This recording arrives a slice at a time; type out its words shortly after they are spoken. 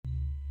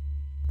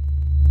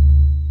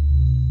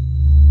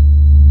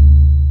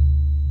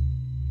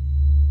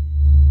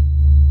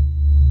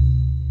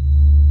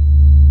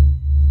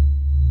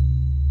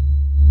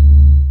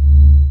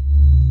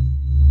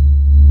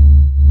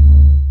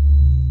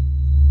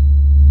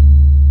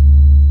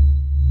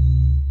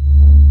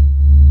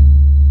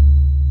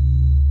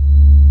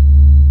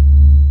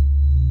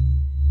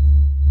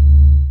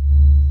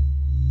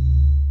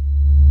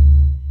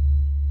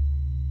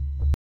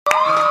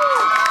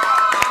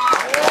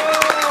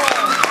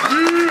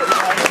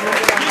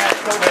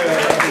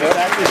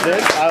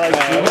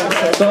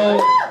So,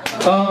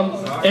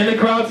 in the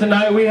crowd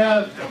tonight, we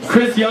have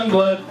Chris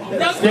Youngblood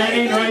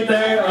standing right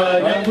there.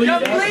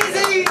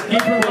 He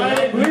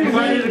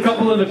provided a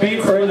couple of the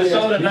beats for the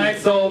show tonight,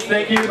 so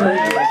thank you.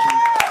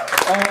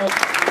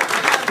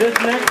 This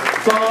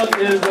next song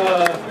is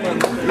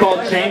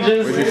called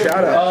Changes.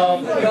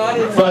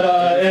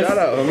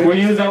 We're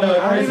using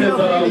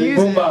Chris's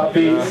boom bop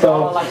beat,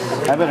 so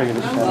I better get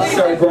a shout.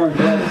 Sorry, going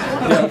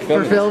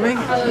for filming?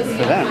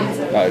 For them.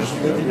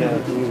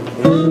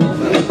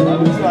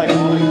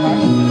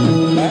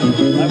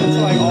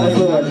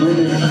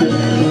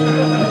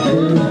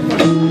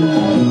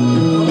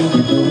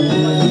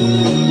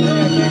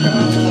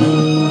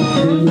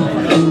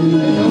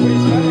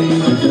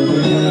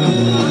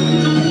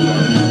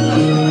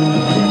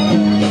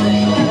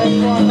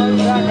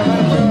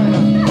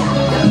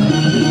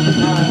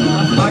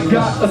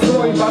 A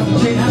story about the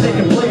changes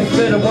taking place.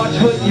 Better watch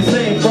what you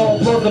say, bro,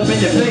 blows up in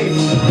your face.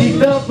 He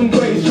fell from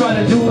grace, trying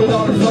to do it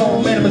on his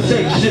own. Made a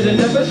mistake, should've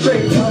never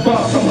strayed too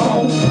far from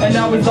home. And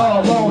now he's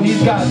all alone,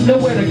 he's got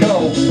nowhere to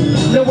go,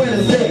 nowhere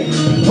to stay.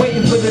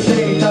 Waiting for the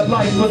day that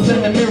life was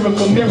in a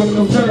miracle.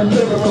 Miracle turned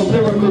lyrical,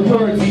 lyrical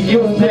words he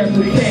used them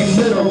became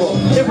literal.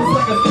 It was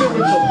like a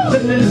spiritual,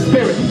 living in the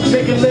spirit,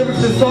 making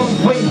lyrics and songs,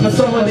 waiting for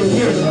someone to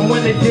hear it. And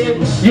when they did,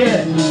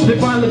 yeah, they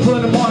finally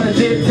put him on. It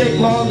didn't take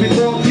long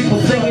before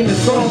people singing the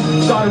song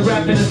started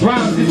rapping his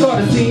rhymes. He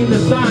started seeing the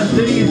signs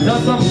that he had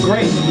done something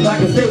great,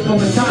 like a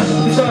staple in time.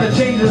 He started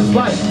changing his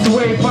life to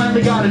where he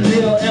finally got a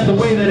deal, and the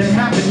way that it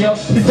happened, yo,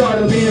 he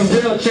started being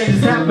real.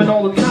 Changes happen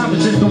all the time.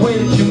 It's just the way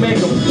that you make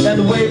them, and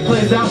the way it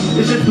plays out,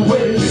 it's just the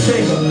way that you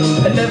take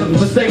them. And never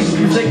forsake them,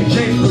 because they can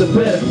change for the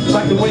better,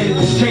 like the way that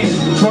this change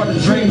brought the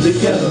dream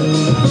together.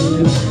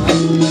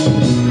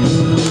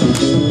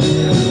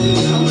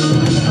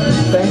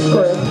 Thanks,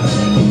 Chris.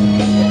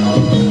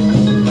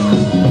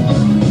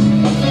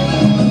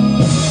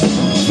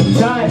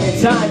 Time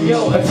and time,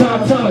 yo, a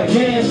time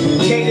again.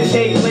 Changes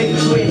take place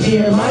between me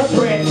and my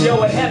friends.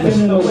 Yo, it happened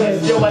in the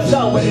West. Yo, I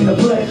saw it in the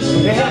flesh.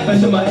 It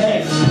happened to my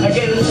ex. I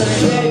gave it to the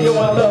head. Yo,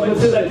 I love it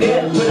to the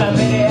death. But I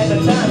meant it at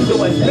the time,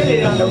 so I spit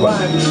it on the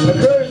rhyme.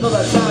 Occurs all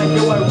the time.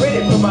 Yo, I read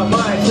it from my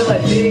mind till I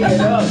dig it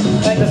up.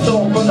 Like a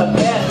song from the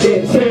past,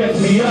 it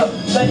tears me up.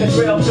 Like a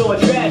trail to a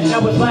trash.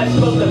 Now was life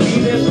supposed to be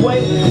this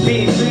way?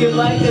 Being treated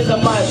like this,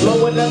 I might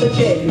blow another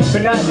check.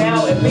 But not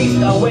now, at least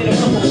I'll wait a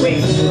couple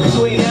weeks.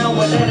 Between now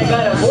and then I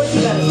got a voice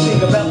you gotta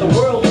speak about the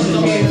world and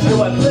the changes.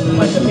 So I flip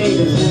like the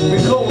haters.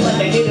 We're cold like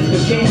the haters,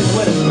 cause change is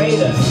what has made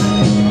us.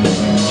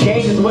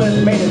 Change is what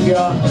has made us,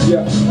 y'all.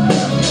 Yeah.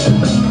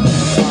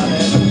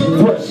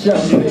 Fresh out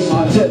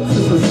debt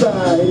to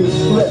society,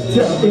 left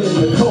out in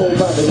the cold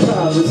by the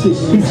privacy.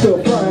 He's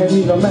still frying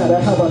me no matter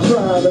how I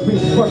try to be.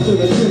 March to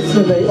the streets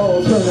and they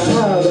all turn an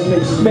eye to me.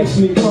 Makes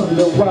me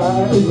wonder why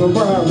I even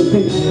rhyme with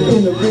these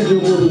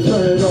individuals.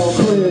 Turn it all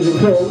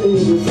critical,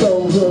 it is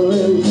so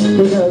really.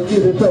 We gotta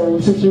get it though,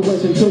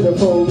 situation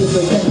pitiful. This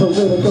ain't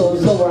political,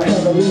 so I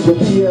had to leave the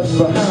BS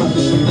behind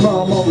me.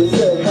 Mom always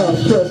said how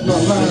stressed my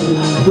mind is,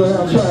 but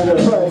I'm trying to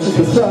fight for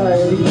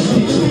society.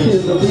 Teaching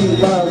kids to leave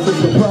lives of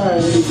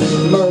sobriety.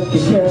 Murky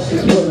cash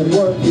is wasn't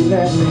working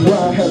at. Why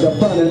I had to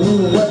find a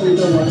new way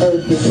on my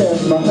earth to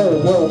cast my whole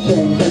world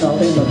change, and I'll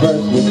end the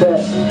verse with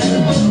that.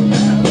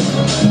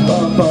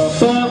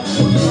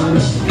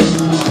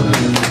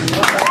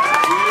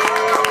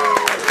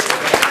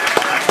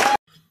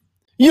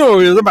 You know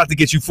what it is, I'm about to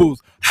get you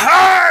fools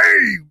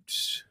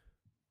hyped.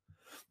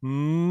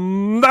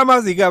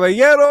 Damas y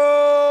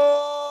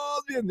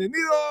caballeros,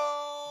 bienvenidos,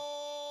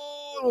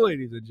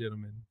 ladies and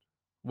gentlemen.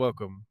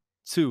 Welcome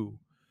to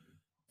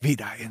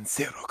Vida en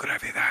Cero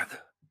Gravedad.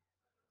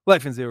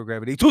 Life in Zero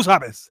Gravity. Tú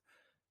sabes,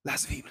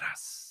 las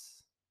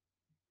vibras.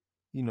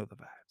 You know the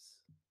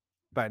vibes.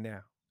 By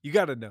now. You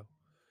gotta know.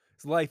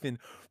 It's life in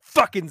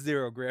fucking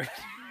zero gravity.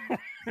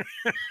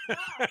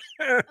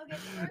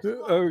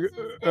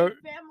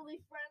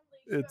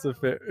 It's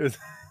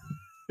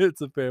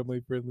a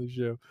family friendly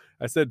show.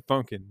 I said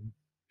funkin'.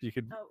 You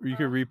could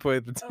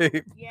replay the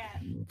tape. Yeah.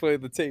 Play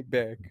the tape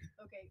back.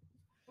 Okay.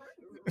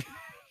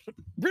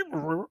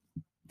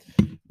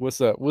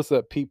 What's up? What's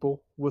up,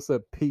 people? What's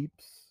up,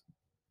 peeps?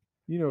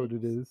 You know what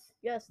it is.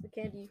 Yes, the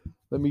candy.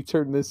 Let me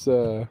turn this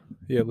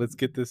let's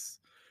get this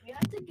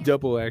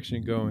double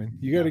action going.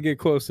 You gotta get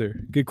closer.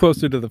 Get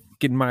closer to the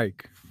fucking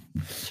mic.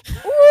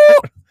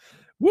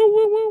 Woo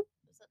woo woo.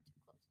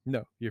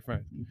 No, you're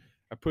fine.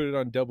 I put it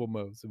on double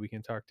mode so we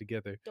can talk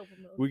together. Double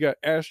mode. We got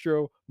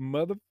Astro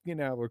motherfucking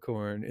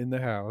Alicorn in the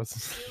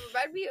house. It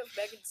reminded me of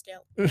Megan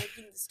the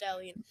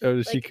Stallion. Oh,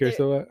 does she curse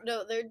a lot?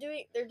 No, they're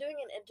doing an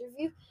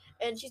interview,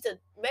 and she said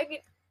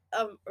Megan,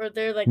 or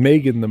they're like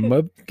Megan the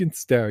motherfucking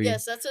Stallion.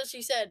 Yes, that's what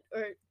she said.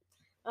 Or,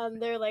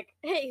 they're like,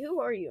 hey, who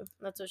are you?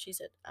 That's what she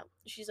said.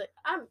 She's like,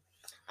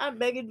 I'm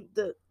Megan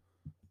the.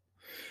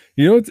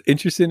 You know what's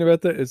interesting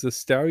about that is a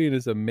stallion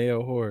is a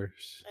male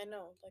horse. I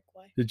know, like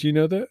why? Did you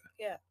know that?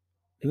 Yeah,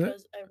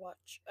 because I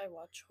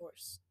watch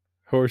horse.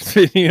 Horse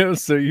videos.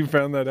 So you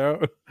found that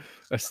out?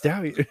 A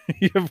stallion.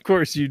 Of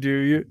course you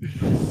do.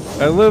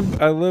 I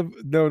love.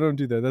 No, don't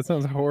do that. That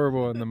sounds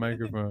horrible on the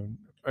microphone.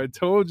 I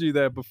told you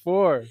that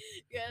before.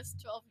 Yes,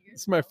 12 years.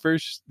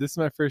 This is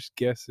my first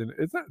guess, and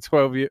it's not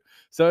 12 years.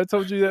 So I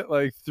told you that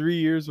like 3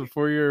 years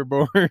before you were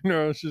born.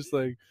 I was just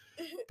like,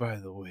 by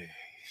the way,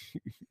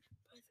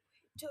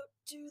 don't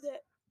do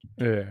that.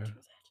 yeah.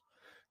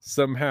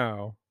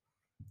 Somehow,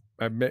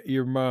 I met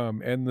your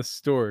mom and the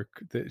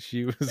stork that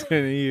she was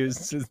going to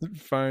use to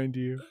find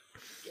you,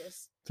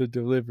 Yes. to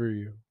deliver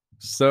you.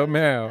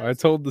 Somehow, I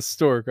told the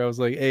stork, I was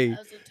like, "Hey, I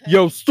was a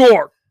yo,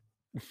 stork!"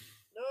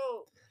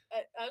 No,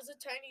 I was a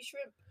tiny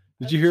shrimp.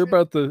 Did you hear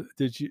about the?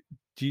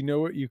 Do you know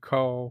what you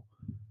call?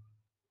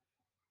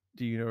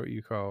 Do you know what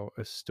you call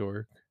a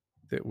stork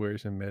that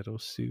wears a metal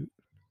suit?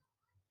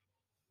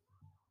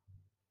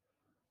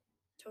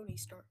 Tony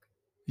Stark.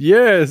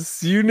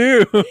 Yes, you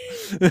knew.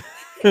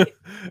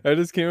 I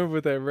just came up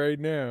with that right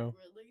now.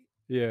 Really?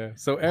 Yeah.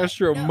 So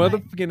Astro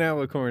motherfucking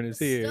Alicorn is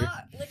here.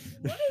 Stop. Like,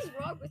 what is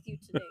wrong with you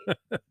today?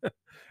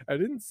 I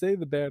didn't say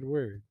the bad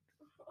word.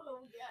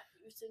 Oh yeah,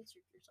 you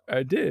censored yourself.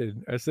 I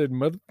did. I said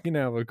motherfucking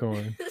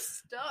Alicorn.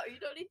 Stop. You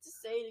don't need to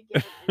say it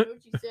again. I know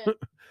what you said.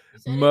 You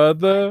said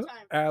Mother it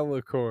 5 times.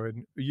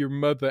 Alicorn. Your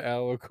mother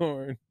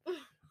Alicorn.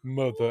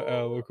 Mother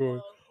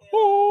Alicorn.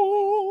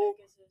 Oh,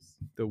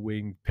 The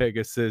winged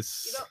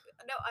Pegasus. You know,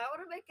 no, I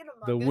want to make an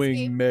Among The Us winged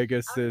game.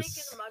 Megasus. I want to make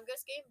an Among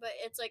Us game, but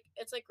it's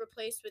like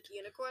replaced with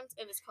unicorns,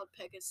 and it's called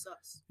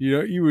Pegasus. You know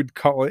what you would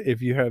call it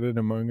if you had an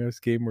Among Us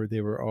game where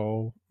they were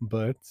all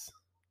butts?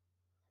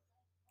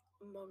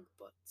 Among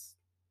butts.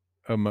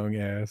 Among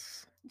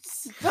ass.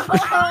 Stop!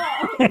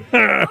 What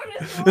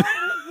is wrong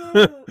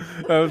with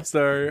you? I'm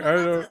sorry.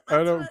 No,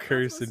 I don't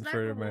curse in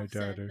front of my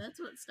daughter. That's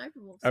what Sniper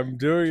Wolf said. I'm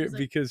doing She's it like,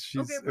 because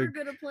she's okay, we're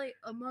gonna play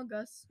Among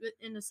Us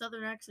in a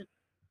southern accent.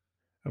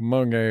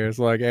 Among ass,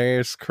 like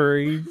ass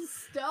cream.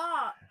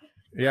 Stop.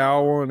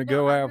 Y'all want to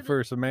go out gonna,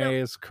 for some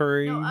ass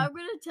cream? No, I'm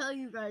gonna tell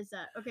you guys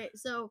that. Okay,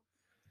 so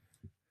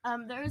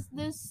there's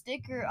this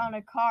sticker on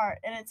a car,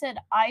 and it said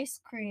ice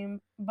cream,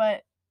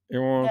 but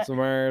You want some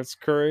ass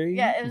cream?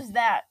 yeah, it was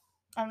that.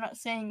 I'm not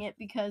saying it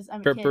because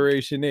I'm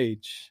Preparation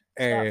H.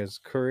 Stop. Ass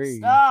cream.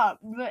 Stop.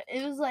 But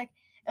it was like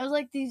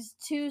these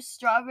 2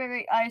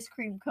 strawberry ice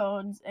cream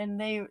cones, and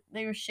they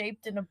were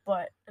shaped in a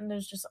butt, and it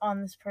was just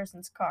on this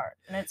person's car,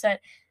 and it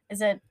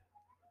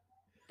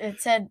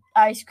said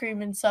ice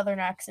cream in southern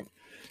accent.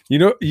 You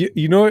know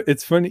what?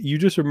 It's funny. You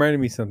just reminded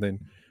me something.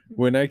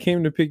 When I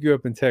came to pick you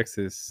up in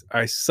Texas,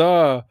 I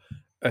saw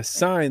a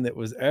sign that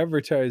was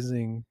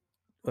advertising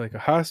like a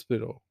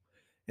hospital,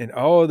 and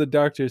all of the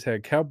doctors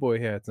had cowboy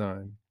hats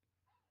on.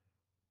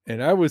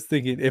 And I was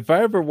thinking, if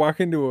I ever walk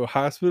into a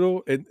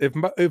hospital, and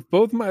if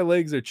both my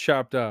legs are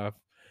chopped off,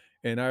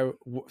 and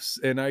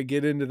I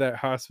get into that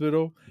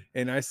hospital,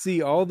 and I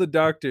see all the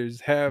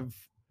doctors have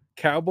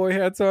cowboy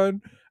hats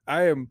on,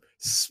 I am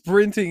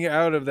sprinting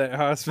out of that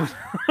hospital,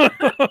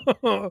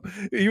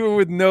 even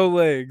with no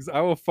legs.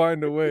 I will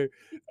find a way.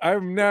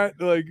 I'm not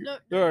like,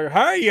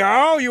 hey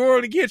y'all, you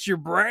want to get your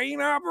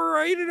brain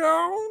operated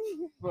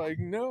on? Like,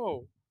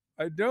 no,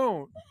 I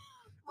don't.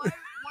 Why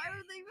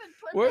would they even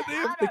put Why that they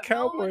have hat the up?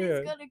 cowboy hat?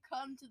 Nobody's gonna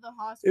come to the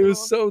hospital. It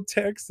was so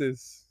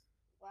Texas.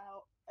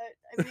 Wow.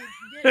 I mean,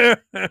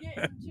 get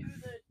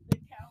into the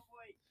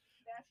cowboy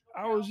national.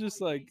 I was just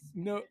cowboy like,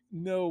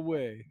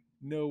 base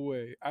no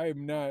way. I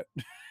am not.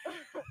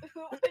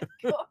 Who would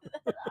go to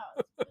that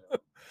hospital?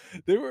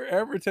 They were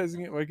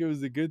advertising it like it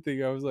was a good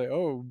thing. I was like,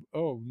 oh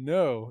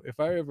no. If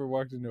I ever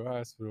walked into a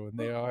hospital and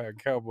they all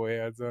had cowboy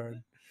hats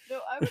on. No,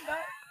 I would not.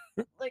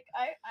 Like,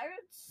 I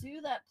would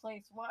sue that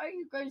place. Why are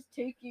you guys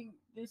taking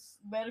this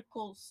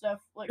medical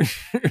stuff? Like,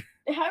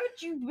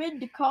 haven't you been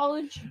to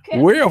college? You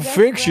can't We'll just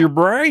fix your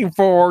brain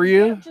for You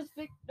you. can't just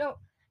fix.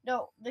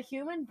 No. The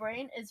human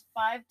brain is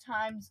 5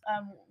 times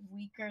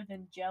weaker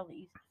than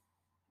jelly.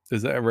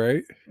 Is that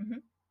right? Mm-hmm.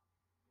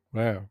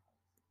 Wow.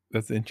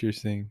 That's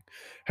interesting.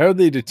 How do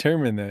they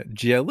determine that?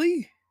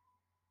 Jelly?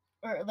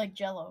 Or like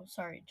Jello.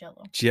 Sorry,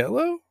 Jello.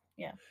 Jello?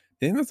 Yeah.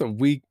 Then that's a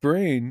weak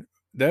brain.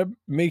 That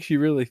makes you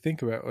really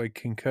think about like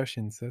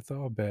concussions. That's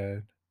all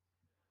bad.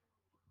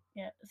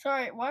 Yeah.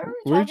 Sorry. Why are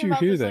we Where'd talking you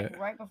about hear this that? like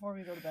right before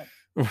we go to bed?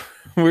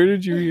 Where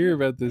did you hear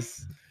about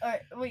this? All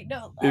right. Wait.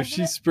 No. If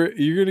she spread,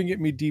 you're gonna get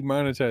me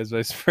demonetized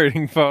by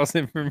spreading false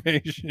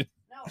information.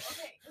 No.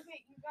 Okay.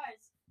 You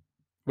guys.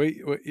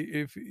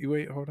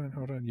 Wait. Hold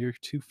on. You're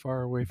too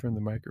far away from the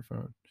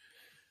microphone.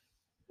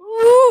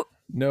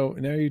 No.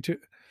 Now you're too.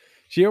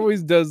 She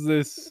always does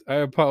this. I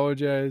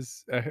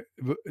apologize.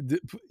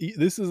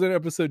 This is an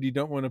episode you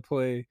don't want to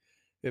play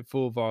at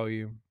full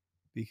volume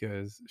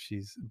because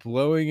she's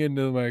blowing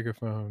into the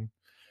microphone.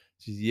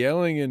 She's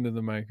yelling into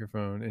the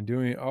microphone and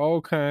doing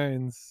all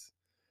kinds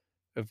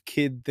of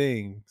kid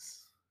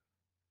things.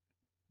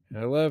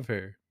 I love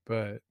her,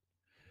 but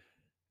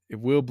it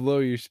will blow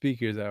your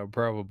speakers out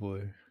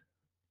probably.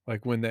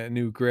 Like when that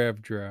new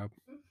Grav drop.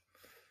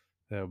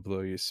 That'll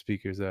blow your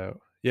speakers out.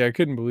 Yeah, I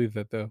couldn't believe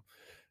that though.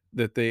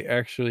 That they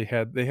actually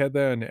had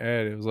that on the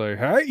ad. It was like,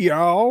 hey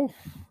y'all.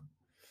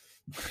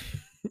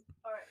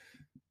 All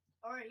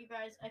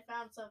guys, I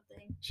found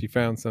something. She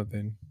found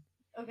something.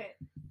 Okay.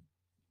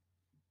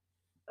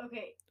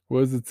 Okay. What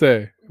does it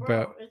say Bro,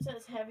 about it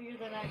says heavier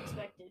than I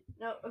expected.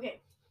 No,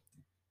 okay.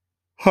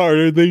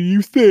 harder than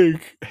you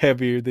think,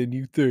 heavier than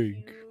you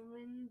think?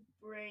 Human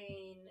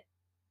brain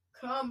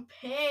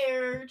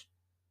compared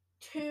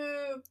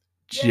to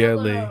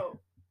Jelly. Jello.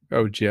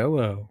 Oh,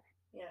 Jello.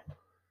 Yeah.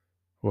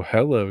 Well,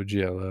 hello,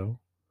 Jello.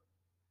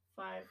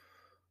 5.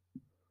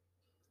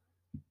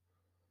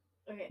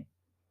 Okay.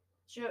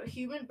 So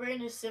human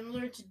brain is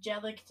similar to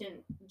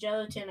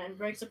gelatin and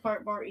breaks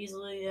apart more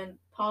easily than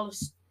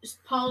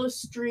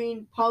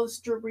polystyrene.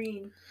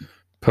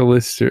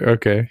 Polyester.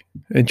 Okay.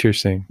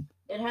 Interesting.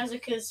 It has a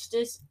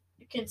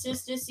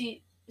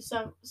consistency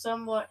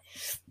somewhat.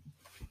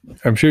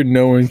 I'm sure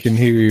no one can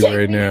hear you Take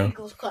right me to now.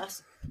 English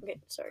class.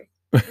 Okay, sorry.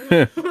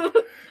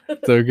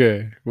 It's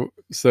okay.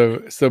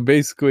 So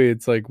basically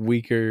it's like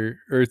weaker,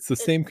 or it's the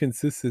same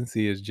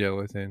consistency as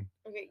gelatin.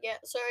 Okay, yeah,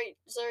 sorry.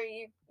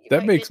 You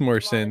That might makes get more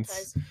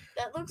demonetized. sense.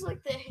 That looks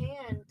like the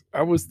hand.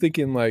 I was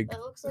thinking like,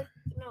 That looks like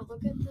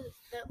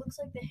that looks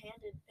like the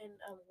hand in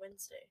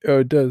Wednesday. oh,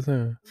 it does,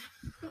 huh?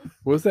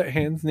 What's that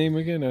hand's name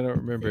again? I don't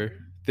remember.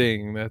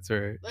 Thing. That's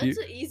right. That's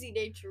an easy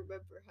name to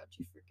remember. How'd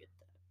you forget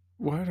that?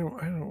 Well, I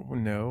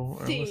don't know.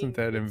 I wasn't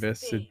that It's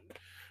invested. Thing.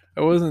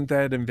 I wasn't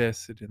that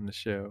invested in the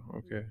show.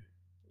 Okay.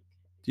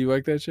 Do you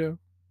like that show?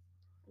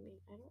 I mean,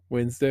 I don't.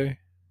 Wednesday?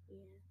 Yeah.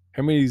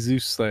 How many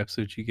Zeus slaps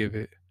would you give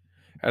it?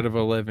 Out of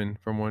 11,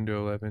 from 1 to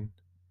 11.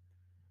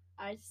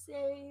 I'd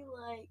say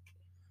like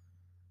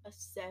a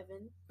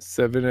 7.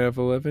 7 out of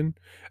 11?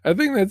 I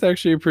think that's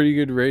actually a pretty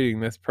good rating.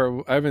 That's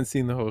probably, I haven't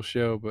seen the whole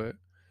show, but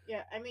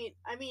Yeah, I mean,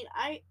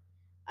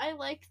 I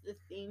like the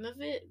theme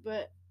of it,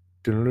 but I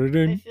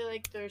doodle-doo-doo, feel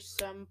like there's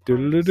some parts.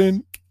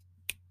 doodle-doo-doo,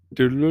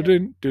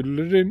 doodle-doo-doo,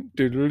 doodle-doo-doo, I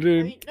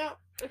doodle-doo. mean, no.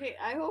 Okay,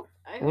 I hope.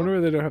 I wonder why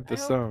they don't have the I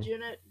hope song.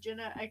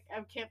 Jenna. I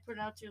can't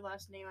pronounce your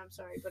last name. I'm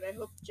sorry, but I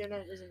hope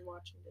Jenna isn't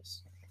watching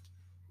this.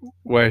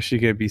 Why is she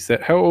gonna be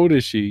sad? How old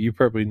is she? You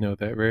probably know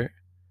that, right?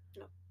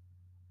 No.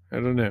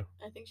 I don't know.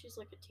 I think she's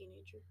like a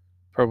teenager.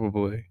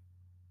 Probably.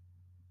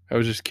 I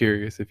was just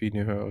curious if you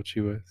knew how old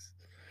she was.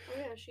 Oh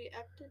yeah, she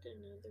acted in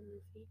another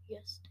movie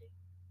yesterday.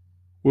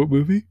 What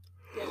movie?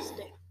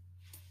 Yesterday.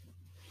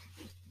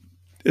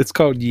 It's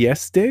called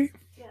Yes Day?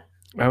 Yeah.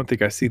 I don't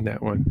think I've seen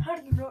that one. How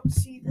do you not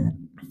see that?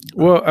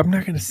 Well, I'm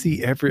not going to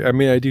see every... I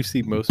mean, I do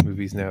see most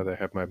movies now that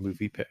have my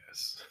movie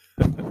pass.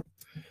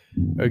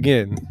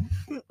 Again,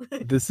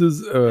 this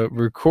is a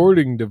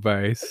recording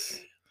device.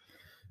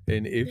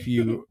 And if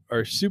you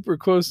are super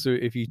close to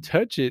it, if you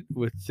touch it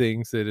with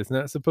things that it's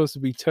not supposed to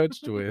be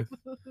touched with,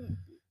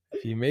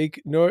 if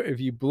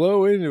you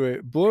blow into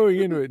it,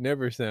 blowing into it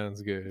never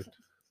sounds good.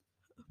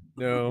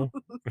 No.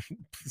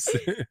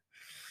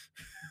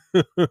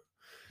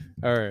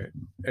 All right.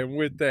 And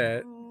with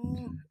that,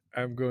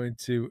 I'm going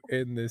to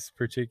end this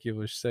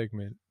particular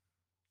segment.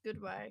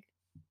 Goodbye.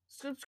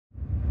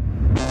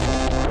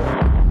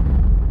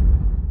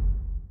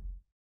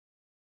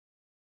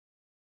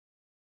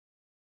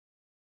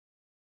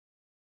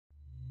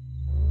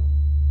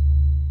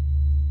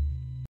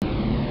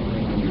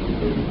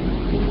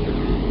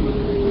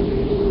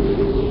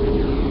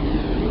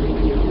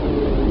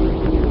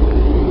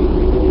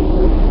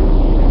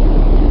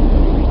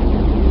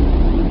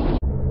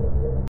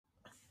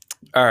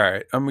 All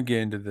right. I'm going to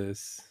get into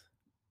this.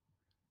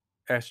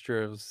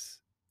 Astro's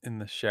in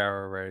the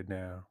shower right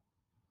now.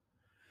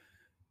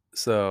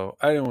 So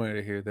I don't want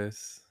to hear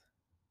this.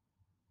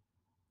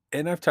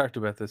 And I've talked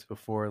about this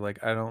before.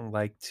 Like, I don't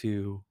like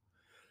to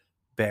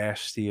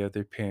bash the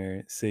other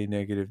parent, say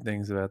negative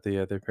things about the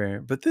other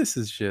parent. But this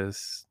is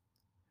just...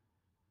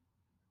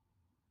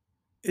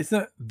 it's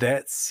not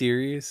that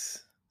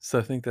serious. So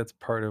I think that's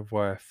part of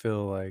why I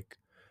feel like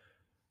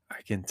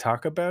I can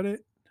talk about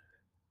it.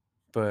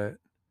 But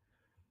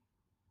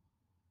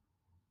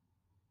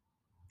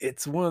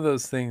it's one of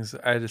those things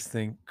I just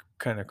think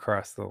kind of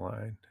cross the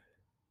line.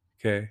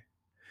 Okay.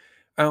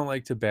 I don't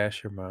like to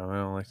bash her mom. I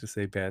don't like to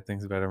say bad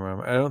things about her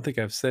mom. I don't think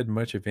I've said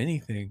much of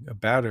anything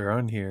about her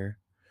on here,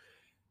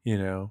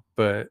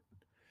 but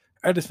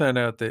I just found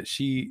out that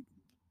she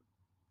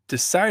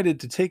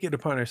decided to take it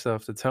upon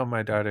herself to tell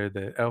my daughter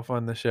that Elf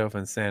on the Shelf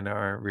and Santa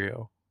aren't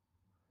real.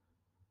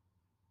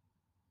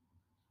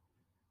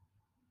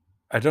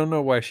 I don't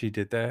know why she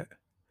did that.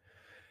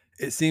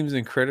 It seems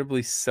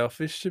incredibly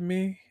selfish to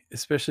me,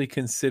 especially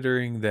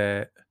considering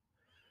that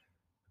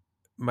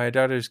my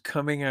daughter's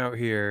coming out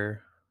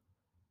here.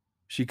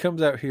 She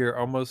comes out here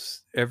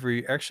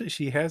actually,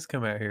 she has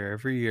come out here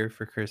every year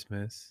for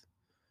Christmas.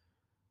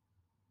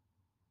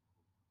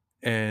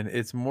 And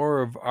it's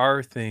more of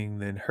our thing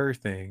than her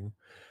thing.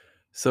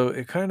 So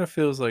it kind of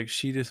feels like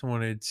she just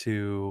wanted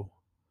to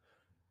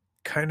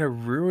kind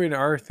of ruin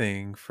our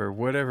thing for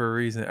whatever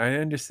reason. I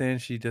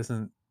understand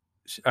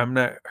I'm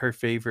not her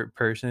favorite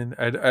person.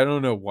 I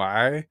don't know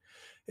why.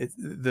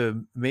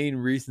 The main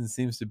reason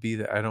seems to be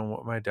that I don't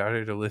want my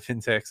daughter to live in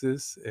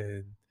Texas,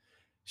 and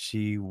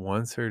she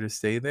wants her to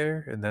stay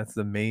there, and that's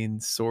the main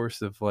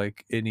source of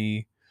like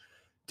any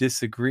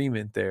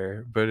disagreement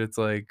there. But it's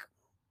like,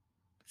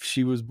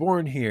 she was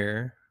born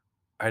here,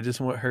 I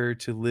just want her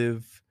to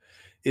live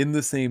in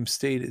the same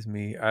state as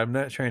me. I'm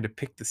not trying to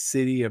pick the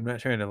city. I'm not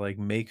trying to like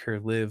make her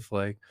live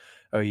like,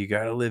 oh, you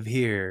got to live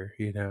here,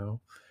 you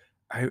know.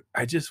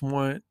 I just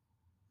want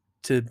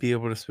to be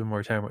able to spend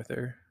more time with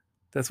her.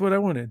 That's what I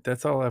wanted.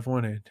 That's all I've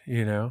wanted,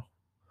 you know.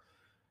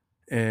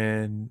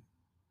 And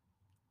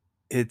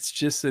it's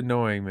just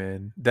annoying,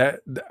 man.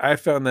 I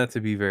found that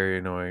to be very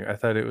annoying. I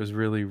thought it was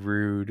really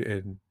rude,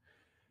 and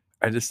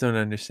I just don't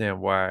understand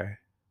why.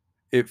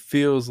 It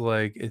feels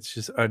like it's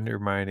just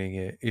undermining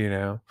it, you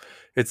know?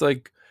 It's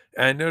like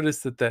I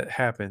noticed that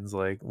happens,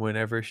 like,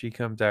 whenever she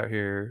comes out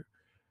here,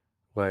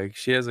 like,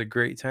 she has a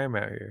great time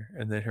out here,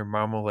 and then her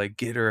mom will, like,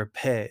 get her a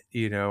pet,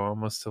 you know,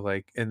 almost to,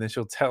 like, and then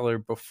she'll tell her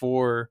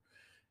before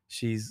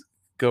she's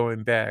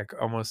going back,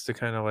 almost to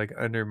kinda, like,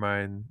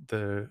 undermine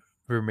the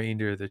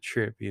remainder of the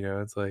trip, you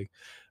know? It's like,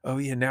 "Oh,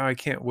 yeah, now I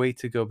can't wait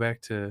to go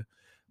back to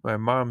my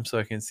mom so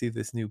I can see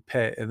this new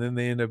pet," and then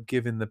they end up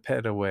giving the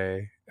pet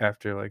away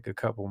after, like, a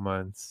couple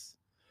months.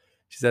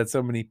 She's had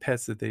so many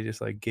pets that they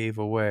just, like, gave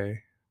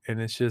away,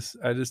 and it's just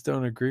I just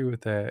don't agree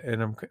with that,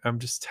 and I'm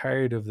just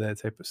tired of that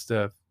type of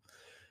stuff,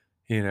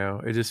 you know?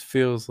 It just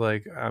feels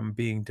like I'm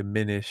being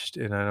diminished,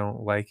 and I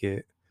don't like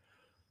it.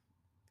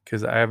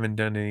 'Cause I haven't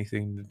done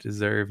anything to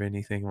deserve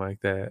anything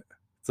like that.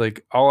 It's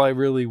like all I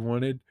really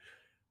wanted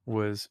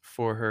was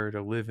for her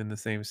to live in the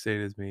same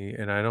state as me,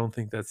 and I don't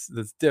think that's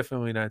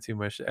definitely not too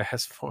much to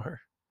ask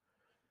for.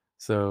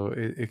 So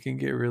it can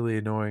get really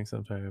annoying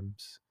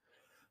sometimes.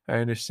 I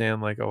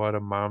understand like a lot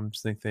of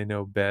moms think they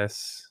know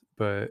best,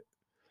 but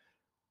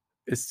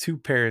it's two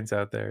parents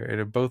out there, and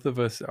if both of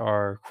us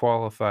are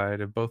qualified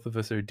and both of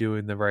us are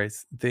doing the right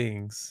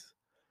things,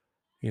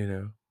 you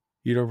know,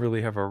 you don't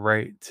really have a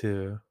right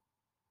to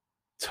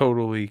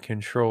totally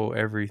control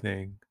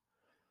everything.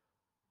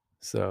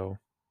 So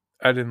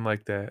I didn't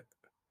like that.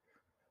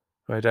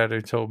 My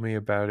daughter told me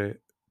about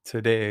it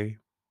today,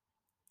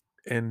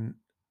 and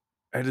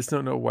I just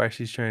don't know why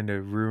she's trying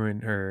to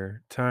ruin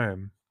her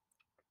time.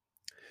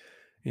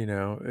 You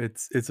know,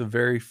 it's a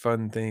very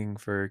fun thing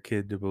for a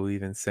kid to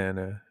believe in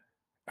Santa.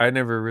 I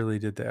never really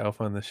did the elf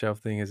on the shelf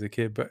thing as a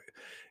kid, but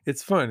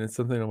it's fun. It's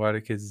something a lot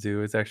of kids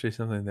do. It's actually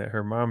something that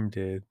her mom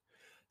did.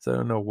 So I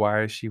don't know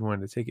why she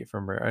wanted to take it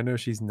from her. I know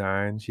she's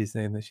 9. She's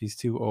saying that she's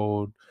too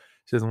old.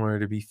 She doesn't want her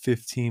to be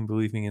 15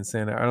 believing in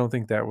Santa. I don't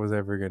think that was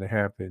ever going to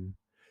happen.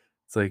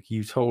 It's like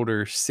you told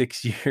her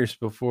 6 years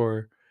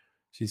before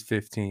she's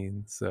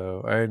 15.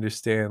 So I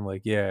understand,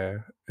 like, yeah,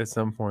 at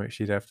some point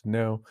she'd have to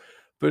know.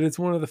 But it's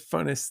one of the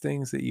funnest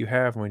things that you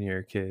have when you're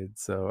a kid.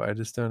 So I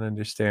just don't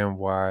understand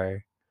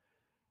why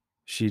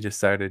she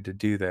decided to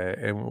do that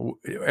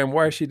and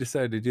why she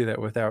decided to do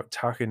that without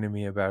talking to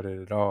me about it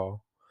at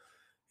all.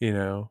 You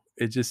know,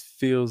 it just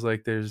feels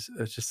like there's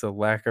just a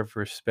lack of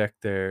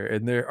respect there.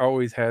 And there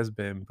always has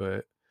been,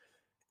 but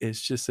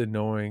it's just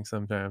annoying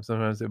sometimes.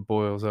 Sometimes it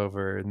boils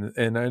over,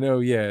 and I know,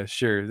 yeah,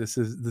 sure, this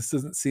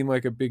doesn't seem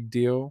like a big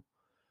deal,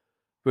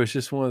 but it's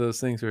just one of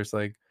those things where it's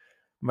like,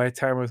 my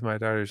time with my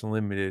daughter is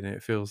limited, and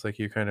it feels like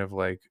you're kind of,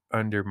 like,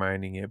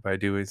 undermining it by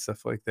doing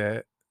stuff like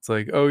that. It's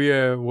like, "Oh,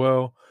 yeah,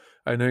 well,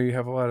 I know you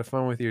have a lot of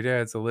fun with your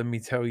dad, so let me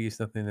tell you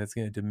something that's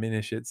gonna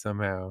diminish it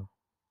somehow."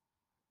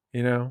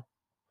 You know?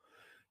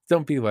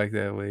 Don't be like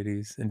that,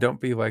 ladies, and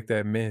don't be like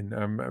that, men.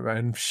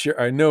 I'm sure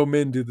I know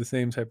men do the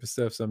same type of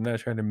stuff, so I'm not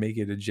trying to make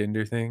it a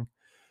gender thing.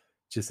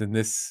 Just in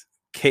this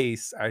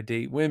case, I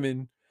date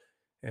women,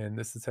 and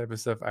this is the type of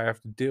stuff I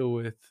have to deal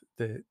with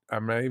that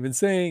I'm not even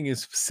saying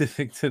is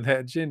specific to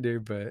that gender,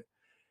 but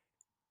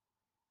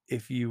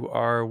if you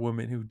are a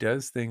woman who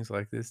does things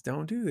like this,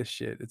 don't do this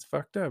shit. It's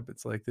fucked up.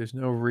 It's like there's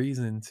no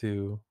reason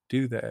to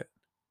do that,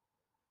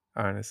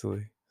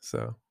 honestly.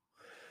 So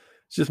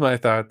it's just my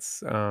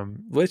thoughts.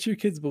 Let your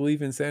kids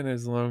believe in Santa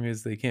as long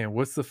as they can.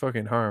 What's the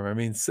fucking harm? I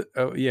mean,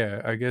 oh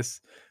yeah, I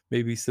guess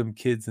maybe some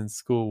kids in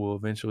school will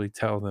eventually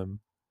tell them,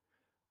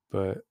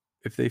 but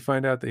if they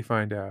find out, they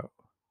find out.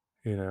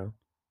 You know,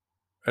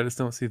 I just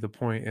don't see the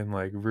point in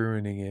like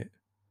ruining it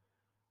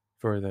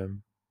for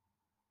them.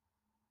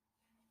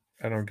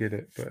 I don't get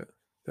it, but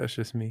that's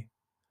just me.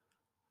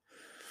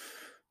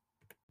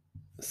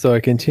 So I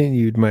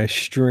continued my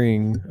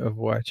string of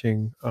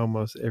watching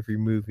almost every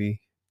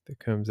movie that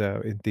comes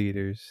out in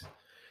theaters.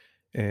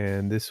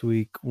 And this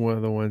week, one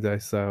of the ones I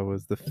saw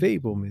was The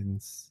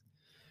Fablemans.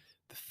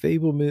 The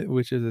Fableman,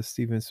 which is a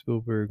Steven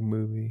Spielberg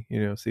movie.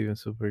 You know, Steven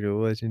Spielberg, a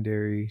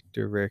legendary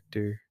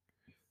director.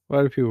 A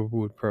lot of people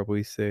would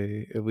probably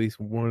say at least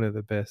one of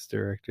the best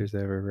directors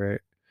ever,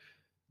 right?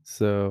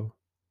 So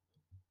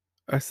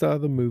I saw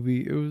the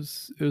movie. It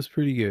was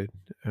pretty good.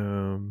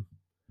 Um,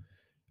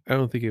 I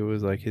don't think it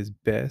was like his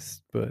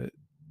best, but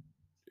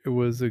it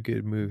was a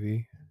good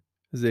movie.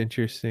 It was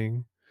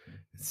interesting.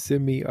 It's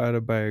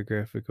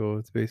semi-autobiographical.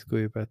 It's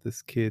basically about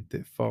this kid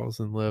that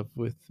falls in love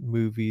with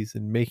movies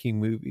and making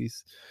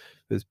movies.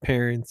 His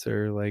parents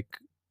are like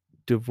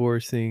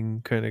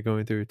divorcing, kind of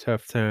going through a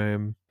tough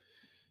time.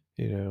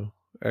 You know,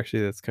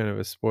 actually, that's kind of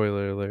a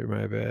spoiler alert.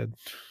 My bad.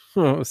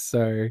 Oh,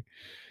 sorry.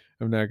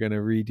 I'm not gonna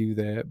redo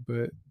that,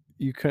 but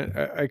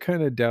I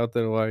kind of doubt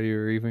that a lot of you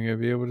are even going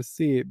to be able to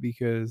see it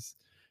because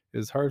it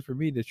was hard for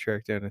me to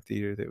track down a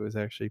theater that was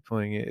actually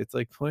playing it. It's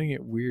like playing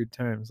at weird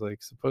times.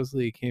 Like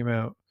supposedly it came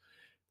out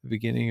the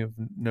beginning of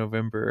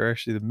November, or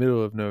actually the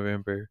middle of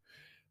November,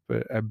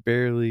 but I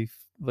barely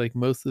like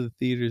most of the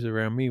theaters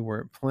around me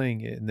weren't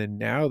playing it, and then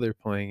now they're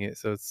playing it.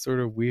 So it's sort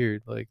of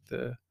weird, like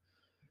the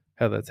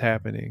how that's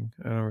happening.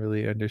 I don't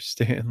really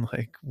understand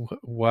like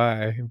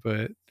why,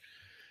 but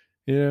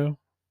you know,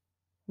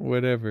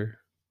 whatever.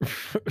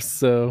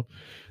 So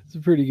it's a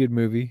pretty good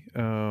movie.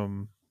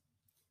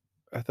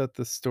 I thought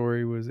the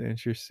story was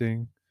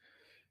interesting.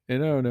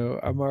 And I don't know,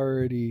 I'm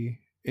already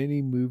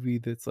any movie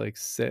that's like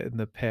set in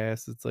the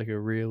past, it's like a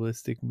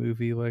realistic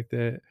movie like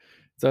that.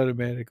 It's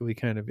automatically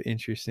kind of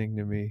interesting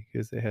to me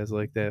because it has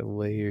like that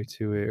layer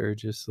to it, or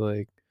just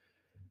like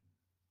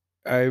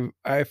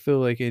I feel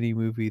like any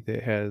movie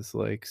that has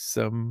like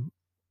some,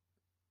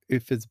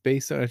 if it's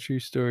based on a true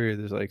story or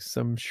there's like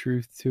some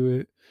truth to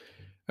it,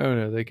 I don't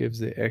know, that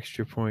gives it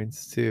extra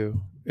points too.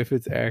 If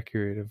it's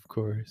accurate, of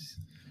course.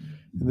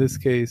 In this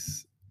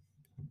case,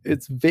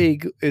 it's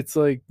vague. It's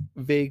like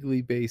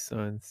vaguely based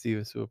on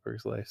Steven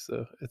Spielberg's life,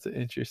 so it's an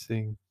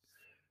interesting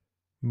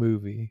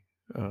movie.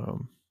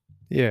 Um,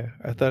 yeah,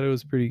 I thought it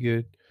was pretty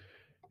good.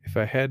 If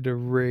I had to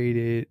rate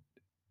it,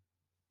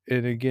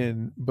 and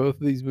again, both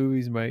of these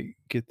movies might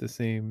get the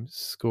same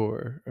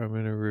score. I'm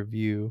gonna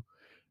review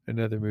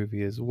another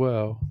movie as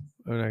well.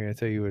 I'm not gonna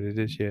tell you what it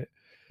is yet,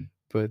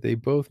 but they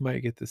both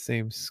might get the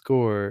same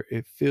score.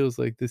 It feels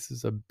like this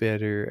is a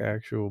better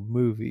actual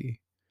movie,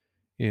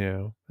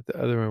 but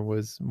the other one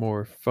was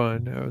more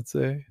fun, I would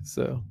say.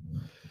 So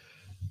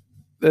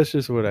that's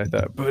just what I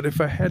thought. But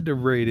if I had to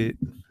rate it,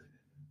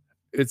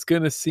 it's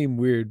going to seem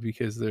weird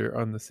because they're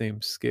on the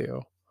same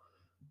scale,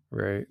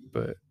 right?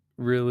 But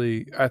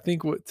really, I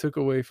think what took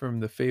away from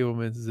the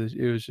Fablemans is that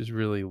it was just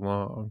really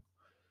long.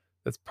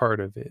 That's part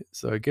of it.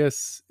 So I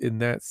guess in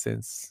that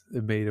sense,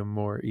 it made them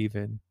more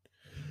even.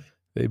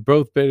 They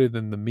both better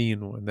than the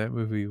Mean one. That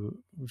movie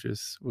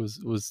just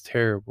was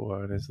terrible.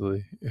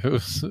 Honestly,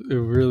 it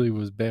really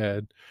was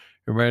bad.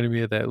 It reminded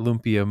me of that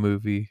Lumpia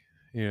movie.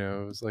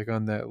 It was like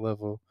on that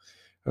level.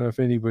 I don't know if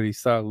anybody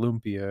saw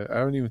Lumpia. I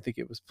don't even think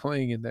it was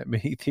playing in that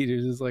many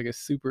theaters. It's like a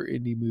super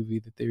indie movie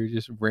that they were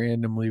just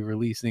randomly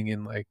releasing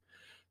in like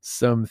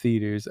some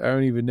theaters. I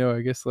don't even know.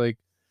 I guess like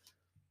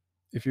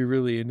if you're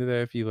really into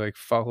that, if you like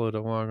followed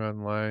along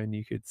online,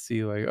 you could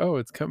see like, oh,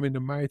 it's coming to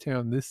my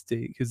town this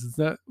date, because it's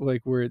not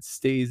like where it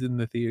stays in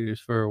the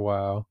theaters for a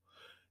while.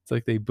 It's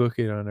like they book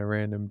it on a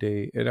random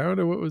date. And I don't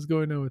know what was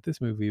going on with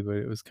this movie, but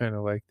it was kind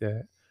of like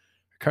that.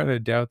 I kind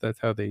of doubt that's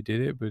how they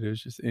did it, but it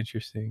was just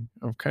interesting.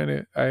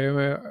 I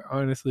am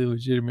honestly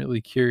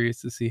legitimately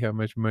curious to see how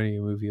much money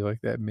a movie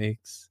like that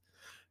makes.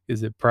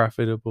 Is it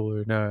profitable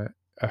or not?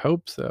 I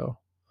hope so.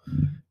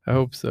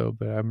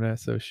 But I'm not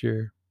so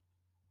sure.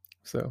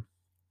 So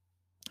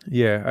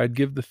yeah, I'd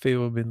give the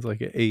Fablemans like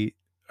an 8.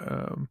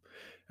 Um,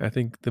 I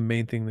think the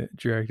main thing that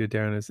dragged it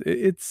down is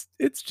it's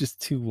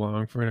just too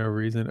long for no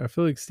reason. I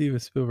feel like Steven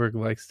Spielberg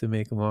likes to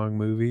make long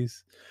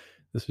movies.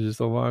 This was just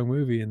a long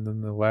movie, and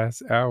then the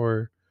last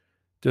hour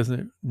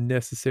doesn't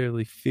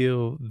necessarily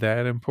feel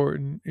that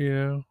important.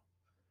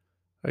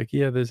 Like,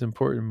 yeah, there's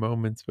important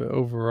moments, but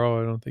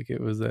overall, I don't think it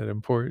was that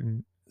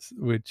important,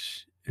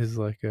 which is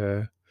like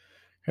a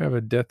kind of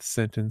a death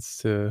sentence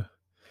to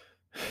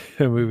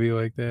a movie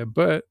like that.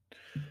 But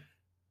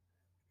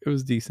it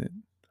was decent.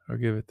 I'll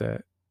give it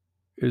that.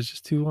 It was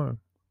just too long.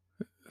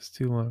 It's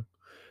too long.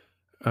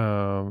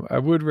 I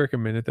would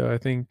recommend it though. I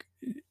think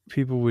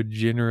people would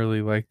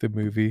generally like the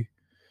movie.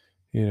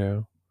 You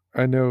know,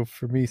 I know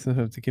for me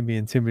sometimes it can be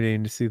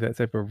intimidating to see that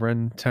type of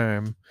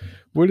runtime.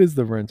 What is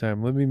the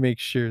runtime? Let me make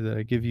sure that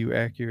I give you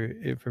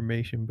accurate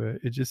information. But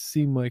it just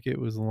seemed like it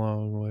was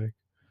long. Like,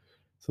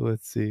 so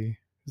let's see.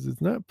 Because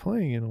it's not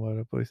playing in a lot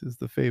of places.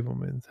 The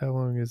Fablemans. How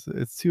long is it?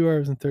 It's 2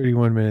 hours and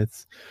 31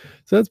 minutes.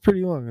 So that's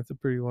pretty long. That's a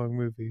pretty long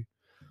movie.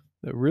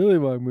 The really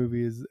long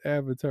movie is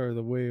Avatar: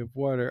 The Way of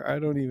Water. I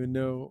don't even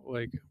know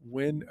like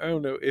when. I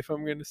don't know if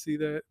I'm going to see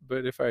that,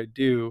 but if I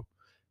do,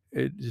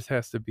 it just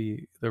has to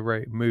be the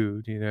right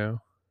mood.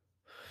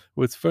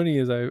 What's funny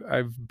is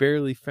I've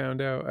barely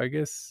found out. I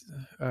guess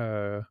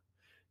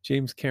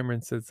James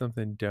Cameron said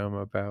something dumb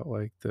about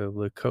like the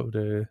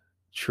Lakota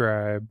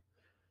tribe,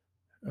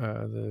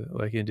 the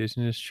like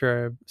indigenous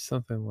tribe,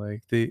 something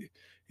like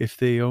if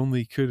they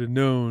only could have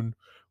known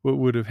what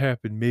would have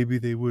happened, maybe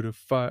they would have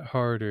fought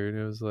harder. And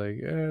it was like,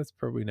 it's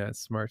probably not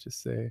smart to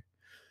say.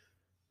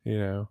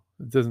 It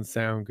doesn't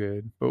sound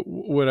good. But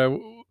when I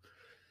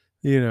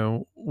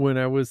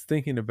was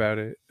thinking about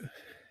it,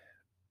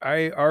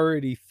 I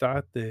already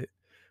thought that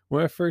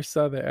when I first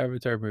saw the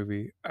Avatar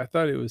movie, I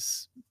thought it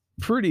was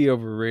pretty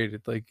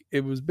overrated. Like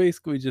it was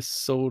basically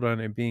just sold on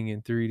it being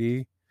in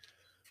 3D.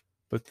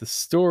 But the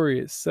story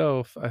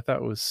itself, I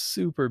thought was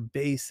super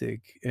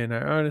basic, and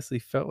I honestly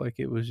felt like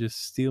it was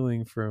just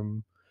stealing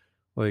from,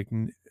 like,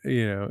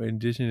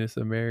 indigenous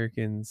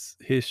Americans'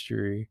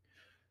 history.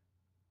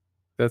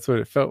 That's what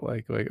it felt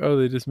like. Like, oh,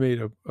 they just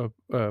made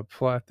a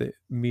plot that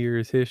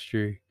mirrors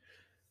history,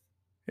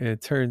 And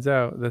it turns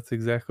out that's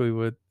exactly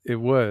what it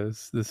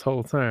was this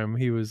whole time.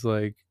 He was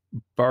like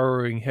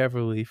borrowing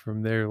heavily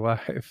from their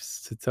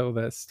lives to tell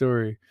that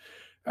story.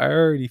 I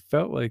already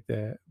felt like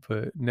that,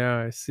 but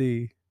now I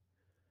see,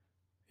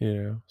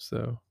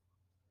 so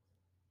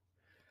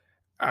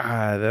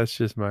that's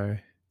just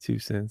my 2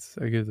 cents.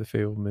 I give the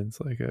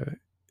Fablemans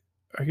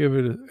I give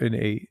it an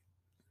 8.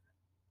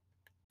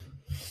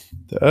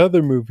 The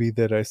other movie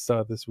that I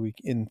saw this week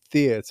in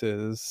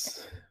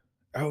theaters.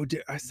 Oh,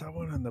 I saw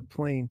one on the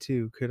plane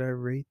too. Could I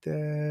rate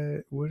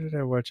that? What did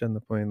I watch on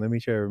the plane? Let me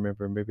try to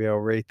remember. Maybe I'll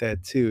rate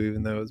that too,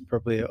 even though it's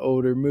probably an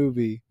older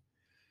movie.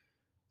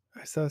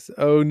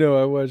 Oh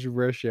no, I watched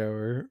Rush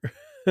Hour.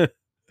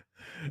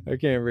 I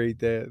can't rate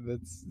that.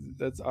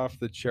 That's off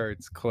the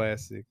charts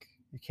classic.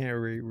 You can't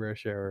rate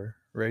Rush Hour,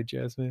 right,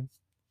 Jasmine?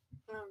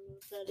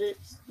 That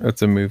is.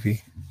 That's a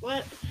movie.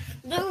 What?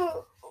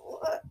 No.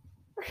 What?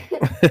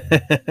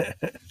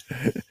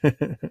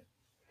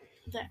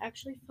 That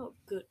actually felt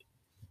good.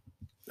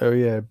 Oh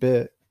yeah, I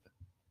bet.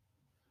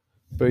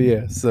 But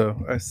yeah,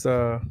 so I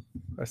saw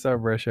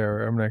Rush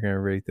Hour. I'm not gonna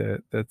rate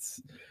that.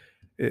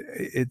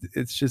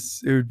 It's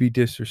just it would be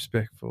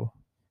disrespectful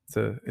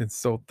to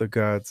insult the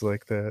gods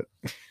like that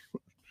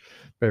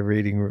by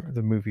rating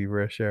the movie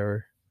Rush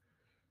Hour.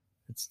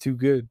 It's too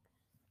good,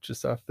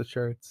 just off the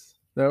charts.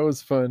 That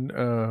was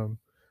fun.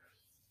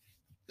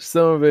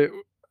 Some of it,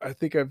 I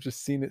think I've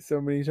just seen it so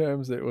many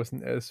times that it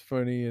wasn't as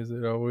funny as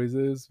it always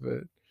is, but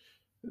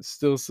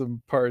still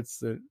some parts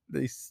that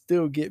they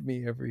still get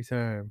me every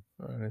time,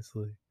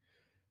 honestly.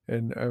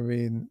 And I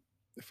mean,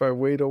 if I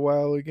wait a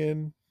while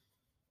again,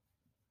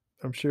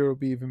 I'm sure it'll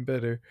be even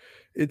better.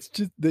 It's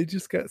just they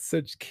just got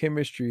such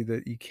chemistry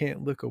that you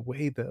can't look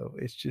away though.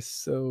 It's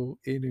just so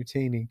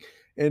entertaining.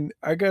 And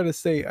I got to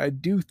say I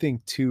do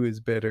think 2 is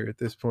better at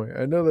this point.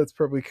 I know that's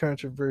probably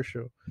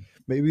controversial.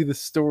 Maybe the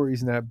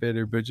story's not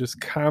better, but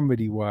just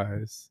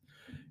comedy-wise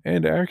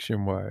and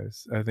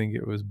action-wise, I think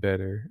it was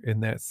better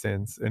in that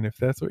sense. And if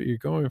that's what you're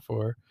going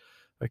for,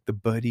 like the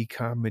buddy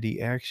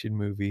comedy action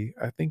movie,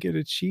 I think it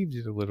achieved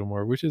it a little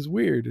more, which is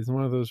weird. It's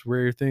one of those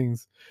rare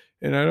things.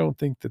 And I don't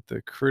think that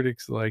the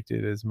critics liked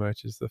it as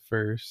much as the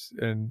first.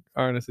 And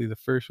honestly, the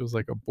first was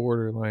like a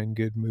borderline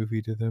good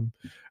movie to them.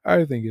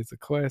 I think it's a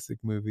classic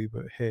movie,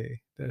 but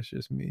hey, that's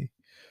just me.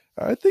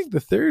 I think the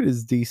third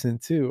is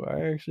decent too.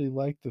 I actually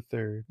like the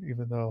third,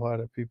 even though a lot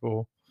of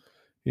people,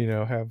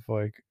 have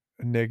like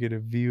a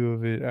negative view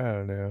of it. I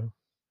don't know.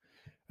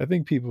 I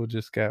think people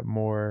just got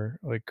more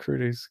like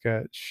critics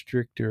got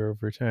stricter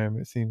over time,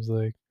 it seems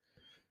like.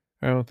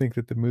 I don't think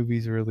that the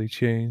movies really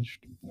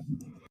changed.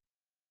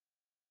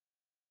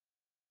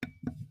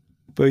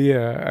 But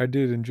yeah, I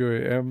did enjoy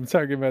it. I'm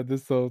talking about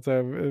this the whole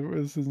time.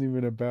 This isn't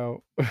even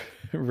about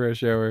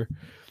Rush Hour.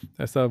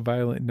 I saw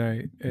Violent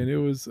Night and it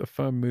was a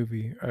fun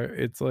movie.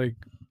 It's like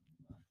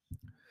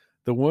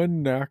the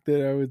one knock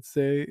that I would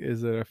say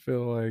is that I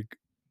feel like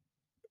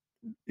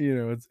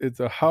it's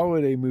a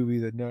holiday movie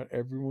that not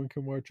everyone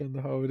can watch on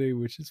the holiday,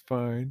 which is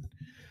fine.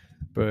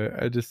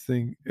 But I just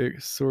think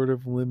it sort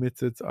of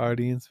limits its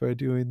audience by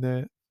doing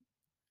that.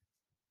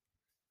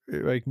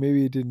 Like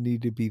maybe it didn't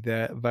need to be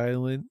that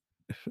violent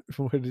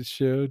from what it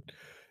showed.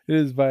 It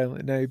is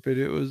Violent Night, but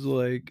it was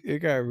like it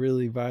got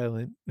really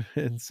violent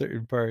in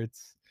certain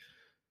parts.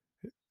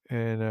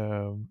 And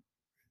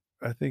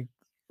I think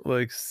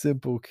like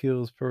simple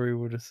kills probably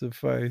would have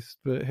sufficed,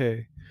 but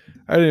hey,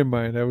 I didn't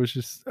mind. I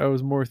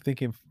was more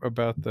thinking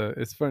about the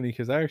it's funny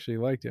because I actually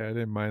liked it. I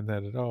didn't mind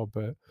that at all,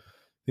 but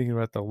thinking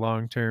about the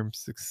long-term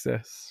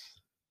success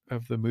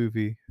of the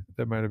movie,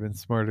 that might have been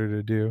smarter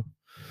to do.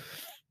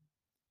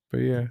 But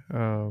yeah,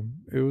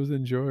 it was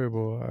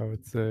enjoyable, I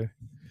would say.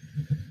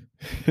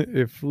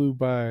 It flew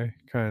by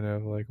kind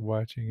of like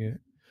watching it,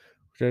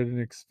 which I didn't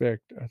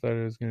expect. I thought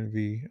it was going to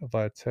be a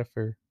lot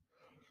tougher.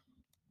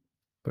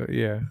 But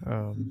yeah,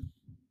 I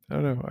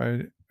don't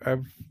know.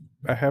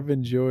 I have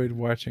enjoyed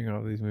watching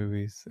all these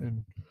movies,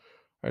 and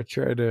I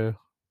try to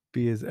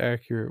be as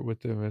accurate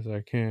with them as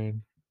I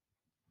can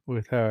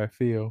with how I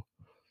feel.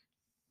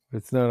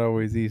 It's not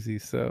always easy,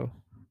 so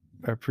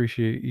I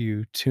appreciate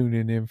you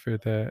tuning in for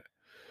that.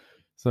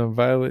 So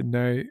Violet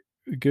Night,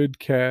 good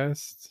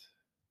cast,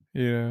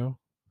 I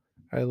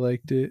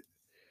liked it.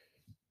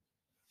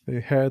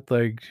 They had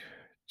like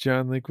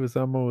John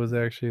Leguizamo was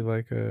actually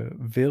like a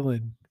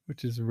villain,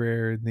 which is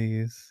rare in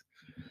these.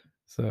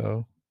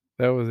 So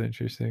that was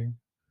interesting.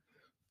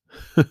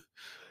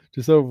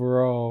 Just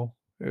overall,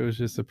 it was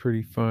just a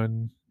pretty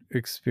fun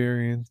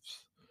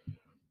experience.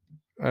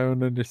 I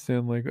don't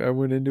understand. Like, I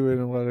went into it,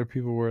 and a lot of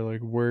people were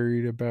like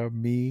worried about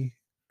me,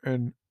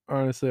 and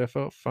honestly, I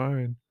felt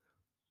fine.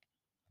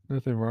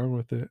 Nothing wrong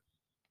with it.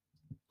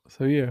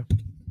 So yeah,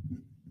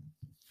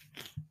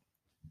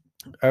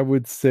 I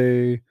would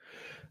say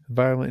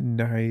Violent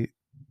Night.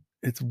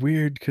 It's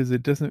weird because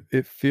it doesn't.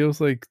 It feels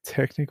like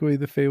technically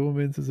The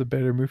Fablemans is a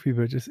better movie,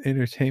 but just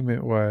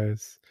entertainment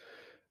wise,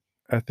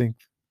 I think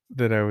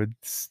that I would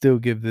still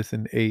give this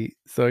an 8.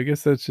 So I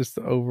guess that's just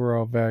the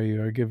overall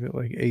value. I give it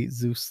like 8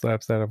 Zeus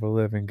slaps out of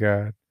 11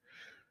 God,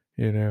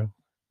 you know.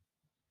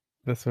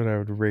 That's what I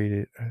would rate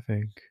it, I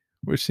think,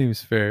 which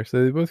seems fair.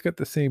 So they both got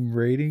the same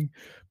rating,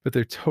 but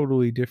they're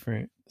totally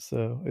different.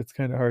 So it's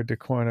kind of hard to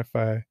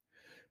quantify.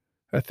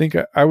 I think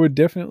I would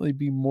definitely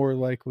be more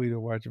likely to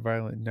watch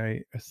Violent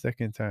Night a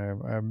second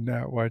time. I'm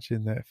not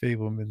watching that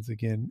Fablemans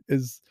again.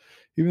 Is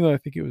even though I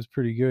think it was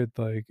pretty good,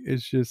 like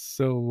it's just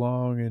so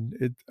long,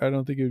 and I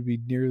don't think it would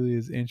be nearly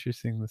as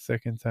interesting the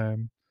second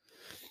time,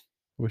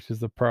 which is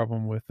the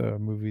problem with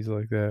movies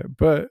like that.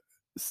 But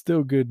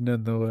still good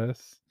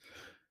nonetheless.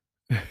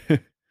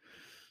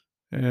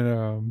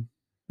 And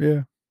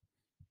yeah,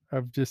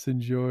 I've just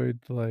enjoyed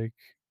like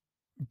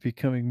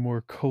becoming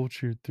more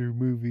cultured through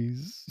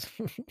movies.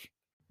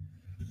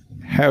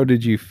 How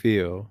did you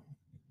feel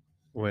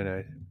when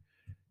I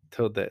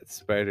told that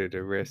spider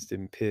to rest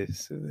in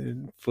piss and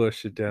then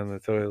flush it down the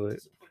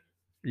toilet?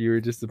 You were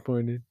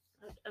disappointed?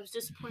 I was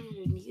disappointed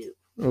in you.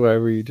 Why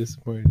were you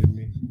disappointed in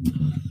me?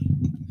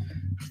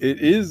 It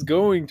is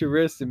going to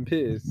rest in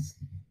piss.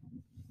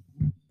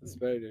 The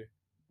spider.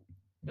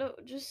 No,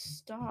 just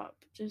stop.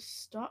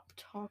 Just stop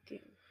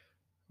talking.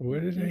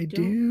 What did You I don't-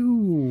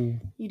 do?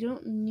 You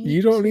don't need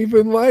You don't to.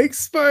 even like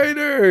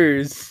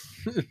spiders.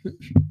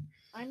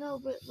 I know,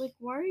 but like,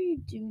 why are you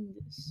doing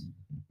this?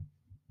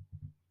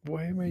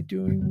 Why am I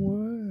doing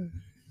what?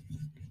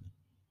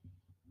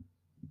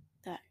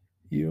 That.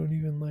 You don't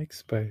even like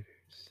spiders.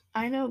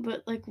 I know,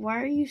 but like,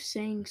 why are you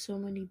saying so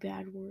many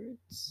bad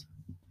words?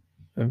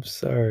 I'm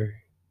sorry.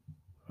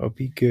 I'll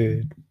be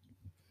good.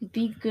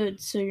 Be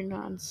good so you're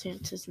not on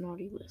Santa's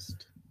naughty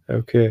list.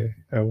 Okay,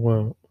 I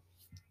won't.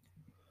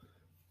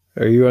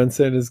 Are you on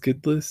Santa's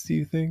good list, do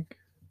you think?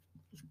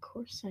 Of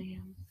course I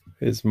am.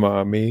 Is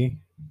mommy?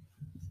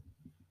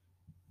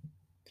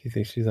 Do you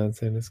think she's on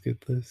Santa's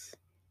good list?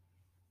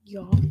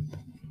 Yup.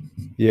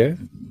 Yeah?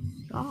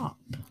 Yup.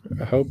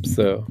 I hope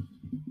so.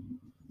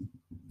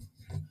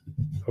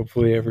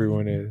 Hopefully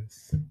everyone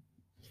is.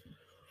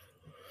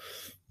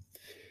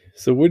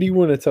 So what do you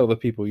want to tell the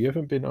people? You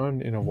haven't been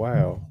on in a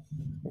while.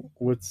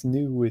 What's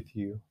new with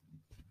you?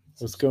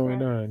 What's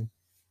going on?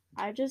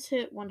 I just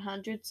hit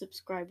 100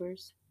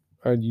 subscribers.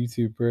 On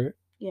YouTube, right?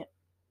 Yeah.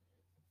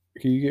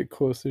 Can you get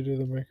closer to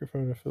the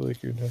microphone? I feel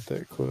like you're not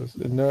that close.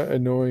 And not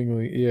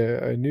annoyingly.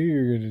 Yeah, I knew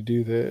you were going to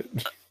do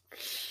that.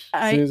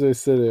 As soon as I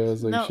said it, I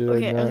was like, no, should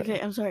okay, I not?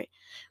 okay, I'm sorry.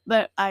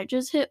 But I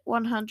just hit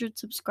 100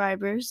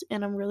 subscribers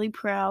and I'm really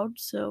proud.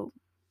 So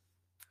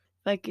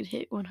if I could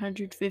hit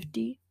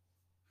 150,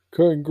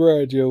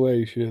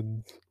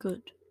 Congratulations.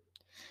 good.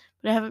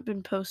 But I haven't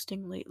been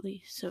posting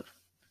lately, so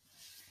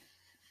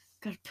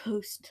gotta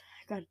post.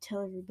 I gotta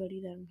tell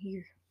everybody that I'm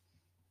here.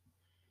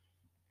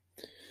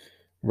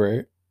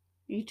 Right?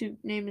 YouTube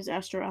name is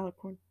Astro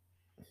Alicorn.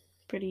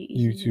 Pretty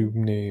easy. YouTube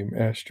name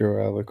Astro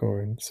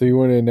Alicorn. So you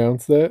want to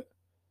announce that?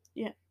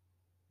 Yeah.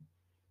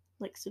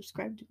 Like,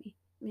 subscribe to me.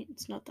 I mean,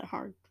 it's not that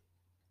hard.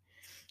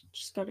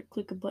 Just gotta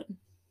click a button.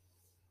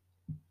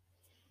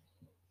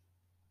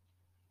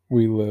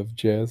 We love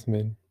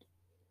Jasmine.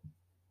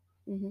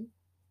 Mm-hmm.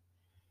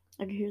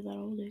 I can hear that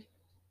all day.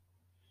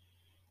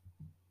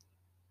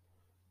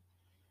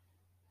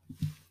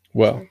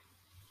 Well,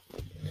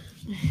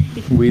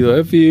 we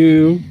love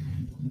you.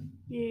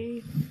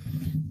 Yay.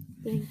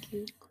 Thank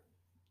you.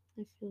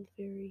 I feel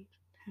very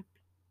happy.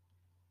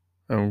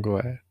 I'm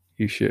glad.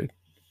 You should.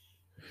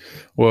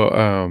 Well, I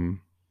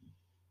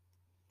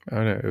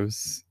don't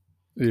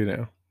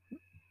know.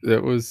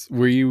 It was,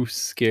 were you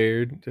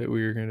scared that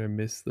we were going to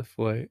miss the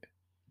flight?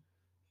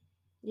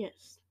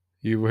 Yes.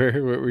 You were?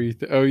 What were you?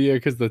 Oh, yeah,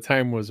 because the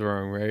time was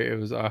wrong, right? It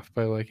was off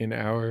by like an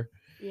hour.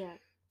 Yeah.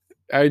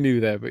 I knew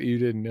that, but you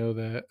didn't know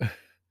that.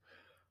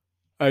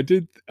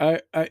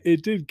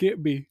 It did get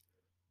me.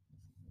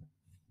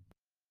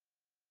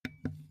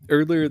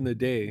 Earlier in the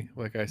day,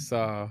 like I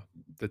saw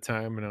the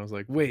time and I was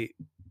like, wait,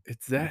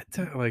 it's that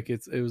time? Like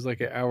it was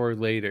like an hour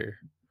later.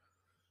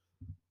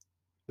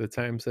 The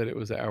time said it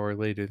was an hour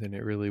later than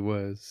it really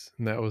was,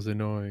 and that was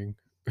annoying.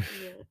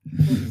 Yeah.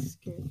 That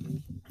scared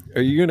me.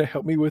 Are you gonna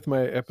help me with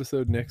my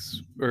episode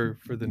next, or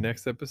for the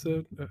next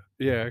episode?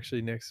 Yeah,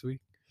 actually next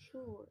week.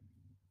 Sure.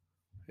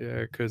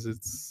 Yeah, because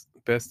it's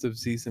best of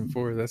season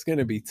 4. That's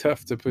gonna be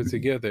tough to put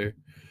together.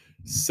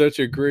 Such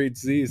a great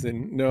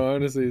season. No,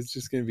 honestly, it's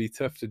just gonna be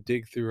tough to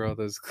dig through all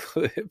those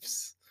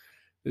clips.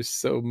 There's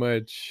so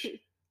much.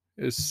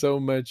 There's so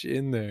much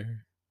in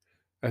there.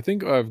 I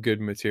think I'll have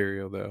good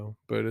material though,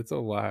 but it's a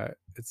lot.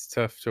 It's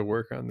tough to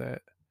work on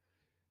that.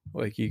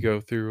 Like you go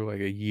through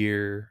like a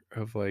year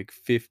of like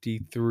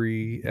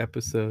 53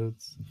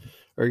 episodes.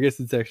 Or I guess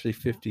it's actually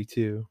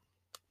 52.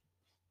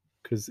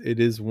 Because it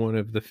is one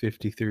of the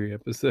 53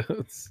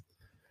 episodes.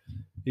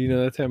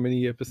 That's how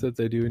many episodes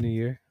I do in a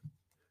year?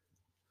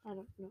 I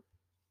don't know.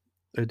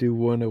 I do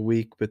one a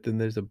week, but then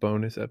there's a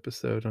bonus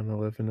episode on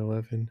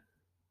 11/11.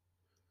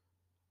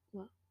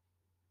 What?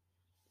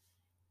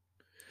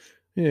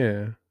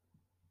 Yeah.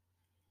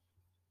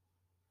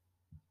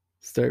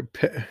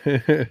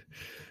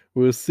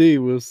 We'll see.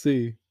 We'll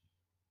see.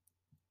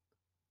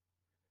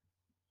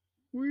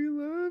 We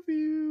love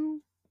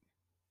you.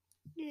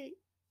 Yay.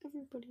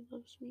 Everybody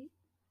loves me.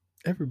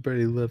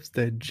 Everybody loves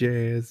that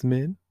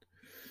Jasmine.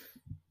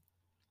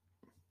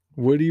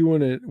 What do you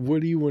want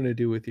to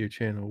do with your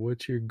channel?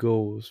 What's your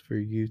goals for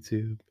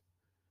YouTube?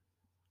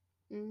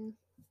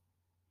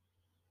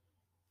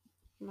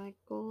 My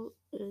goal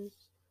is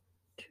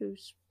to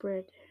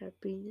spread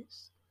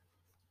happiness.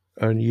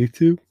 On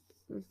YouTube?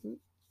 Mm-hmm.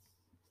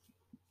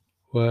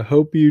 Well, I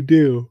hope you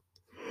do.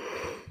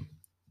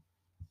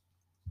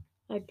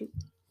 I do.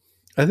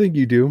 I think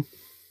you do.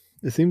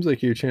 It seems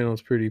like your channel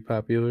is pretty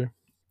popular.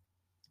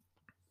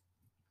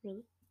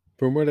 Really?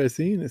 From what I've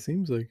seen, it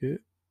seems like it.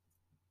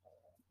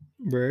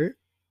 Right?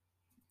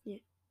 Yeah.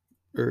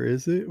 Or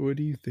is it? What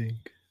do you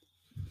think?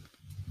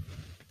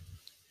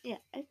 Yeah,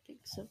 I think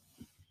so.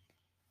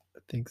 I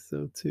think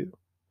so too.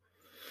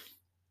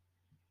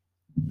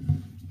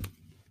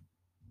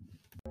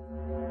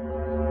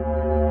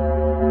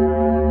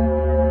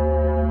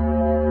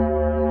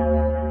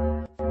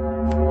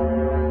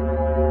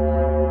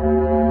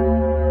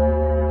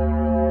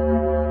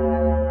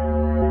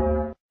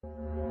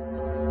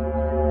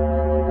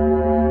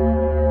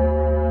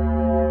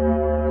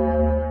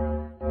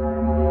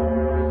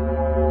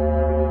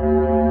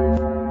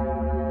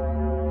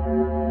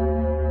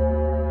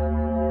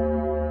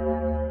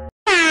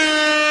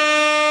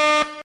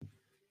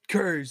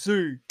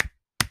 KZ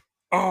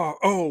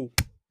RO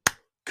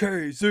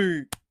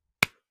KZ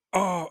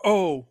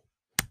RO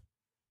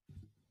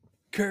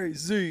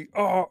KZ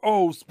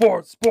RO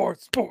sports.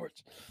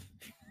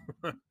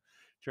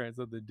 Trying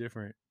something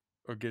different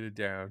or get it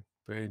down.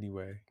 But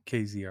anyway,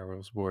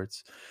 KZRO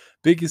Sports.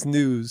 Biggest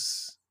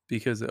news,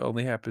 because it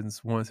only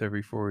happens once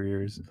every 4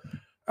 years.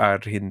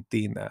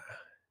 Argentina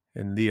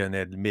and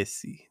Lionel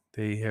Messi.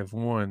 They have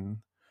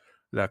won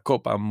La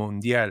Copa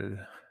Mundial,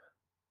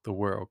 the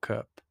World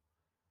Cup.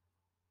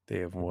 They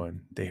have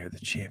won. They are the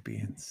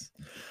champions.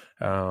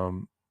 That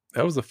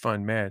was a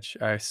fun match.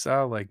 I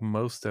saw like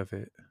most of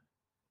it.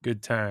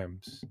 Good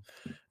times.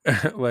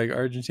 Like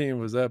Argentina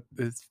was up.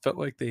 It felt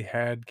like they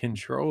had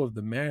control of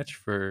the match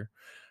for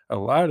a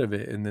lot of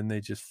it, and then they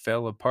just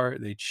fell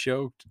apart. They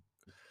choked.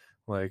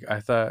 Like I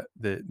thought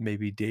that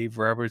maybe Dave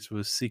Roberts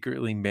was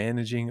secretly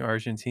managing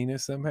Argentina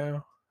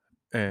somehow,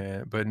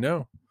 but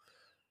no,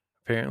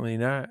 apparently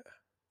not.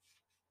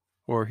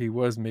 Or he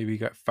was, maybe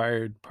got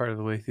fired part of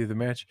the way through the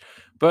match.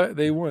 But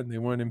they won. They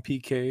won in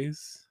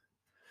PKs,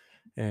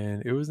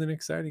 and it was an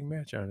exciting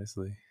match,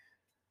 honestly.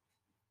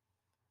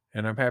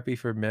 And I'm happy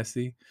for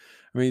Messi.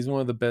 I mean, he's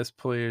one of the best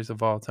players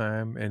of all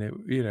time, and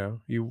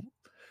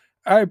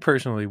I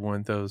personally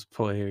want those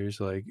players.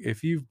 Like,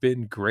 if you've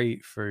been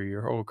great for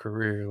your whole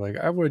career, like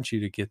I want you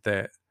to get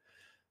that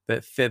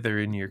feather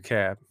in your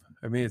cap.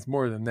 I mean, it's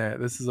more than that.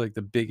 This is like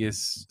the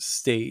biggest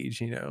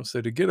stage,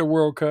 So to get a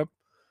World Cup,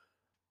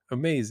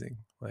 amazing.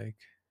 Like,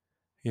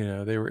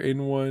 they were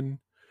in one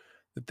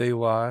that they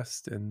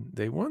lost, and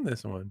they won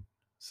this one.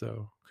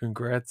 So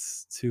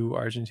congrats to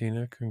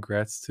Argentina.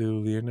 Congrats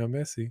to Lionel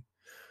Messi.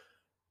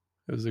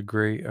 It was a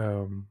great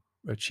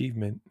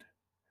achievement.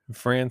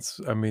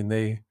 France, I mean,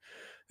 they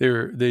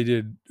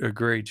did a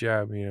great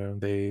job.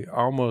 They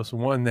almost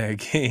won that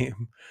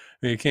game.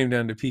 I mean, it came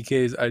down to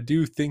PKs. I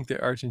do think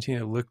that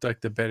Argentina looked like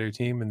the better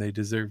team, and they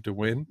deserved to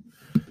win.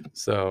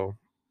 So,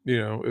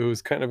 it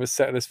was kind of a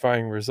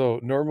satisfying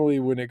result.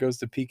 Normally, when it goes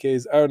to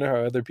PKs, I don't know how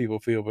other people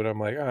feel, but I'm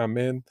like, oh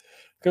man,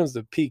 it comes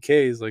to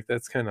PKs, like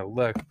that's kind of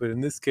luck. But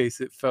in this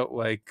case, it felt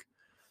like,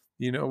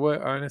 you know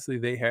what? Honestly,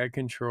 they had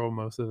control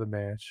most of the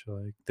match.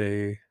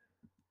 They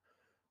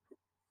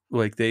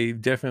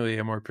definitely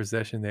had more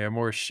possession. They had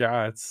more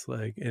shots,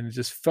 and it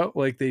just felt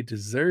like they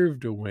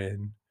deserved to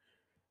win.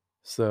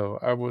 So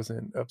I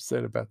wasn't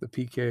upset about the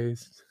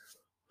PKs.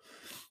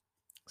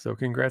 So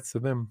congrats to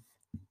them.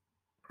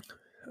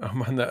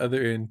 I'm on the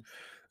other end.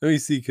 Let me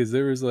see, because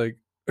there was I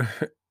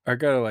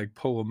gotta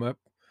pull them up,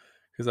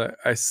 because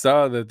I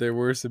saw that there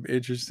were some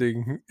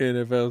interesting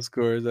NFL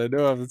scores. I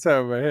know off the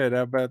top of my head.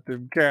 How about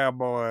them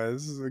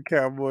Cowboys? The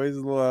Cowboys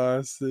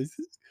lost. They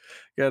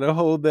gotta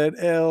hold that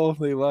L.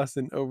 They lost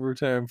in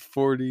overtime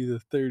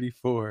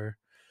 40-34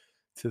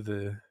 to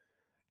the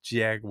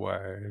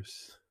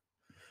Jaguars.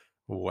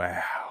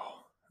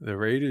 Wow. The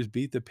Raiders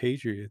beat the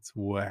Patriots.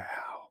 Wow.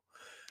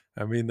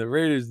 I mean, the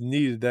Raiders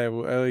needed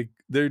that.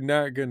 They're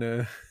not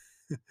gonna.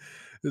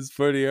 It's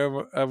funny.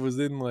 I was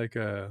in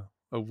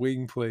a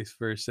wing place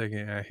for a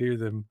second. I hear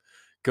them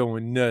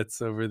going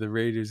nuts over the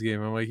Raiders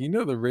game. I'm like,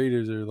 the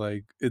Raiders are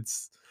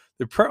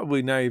they're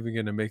probably not even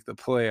gonna make the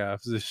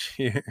playoffs this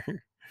year.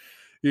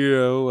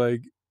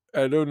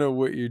 I don't know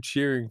what you're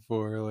cheering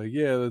for.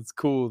 Yeah, that's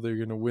cool. They're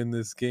gonna win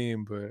this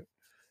game, but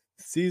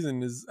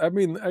season is. I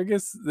mean, I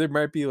guess there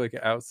might be an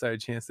outside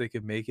chance they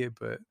could make it,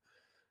 but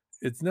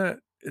it's not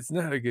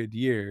a good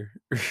year.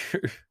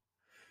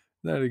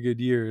 Not a good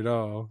year at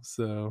all.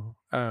 So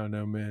I don't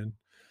know, man.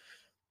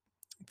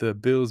 The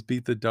Bills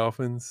beat the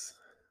Dolphins.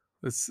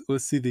 Let's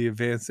see the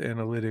advanced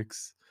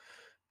analytics.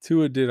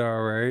 Tua did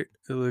all right,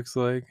 it looks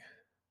like.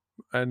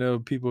 I know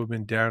people have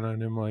been down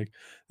on him,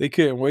 they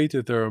couldn't wait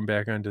to throw him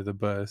back under the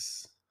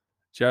bus.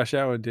 Josh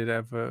Allen did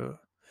have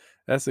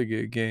that's a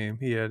good game.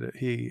 He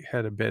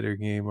had a better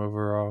game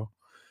overall.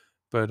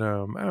 But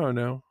I don't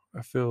know.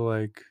 I feel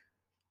like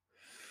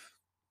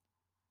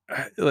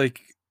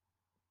like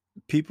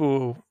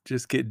people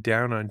just get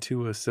down on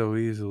Tua so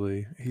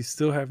easily. He's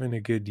still having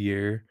a good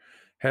year.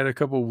 Had a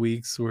couple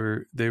weeks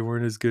where they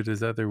weren't as good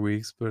as other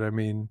weeks, but I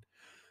mean,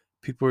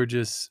 people are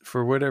just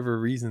for whatever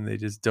reason they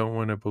just don't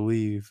want to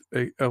believe.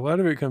 A lot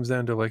of it comes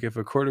down to like if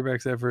a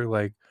quarterback's ever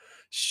like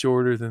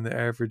shorter than the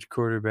average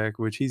quarterback,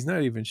 which he's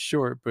not even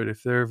short, but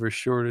if they're ever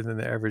shorter than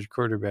the average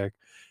quarterback,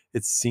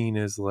 it's seen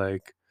as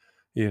like,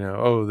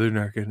 oh, they're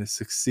not going to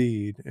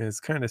succeed. And it's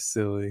kind of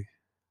silly.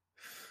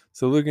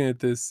 So looking at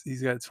this,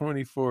 he's got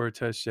 24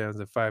 touchdowns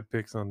and 5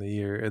 picks on the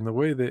year. And the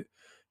way that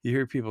you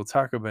hear people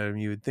talk about him,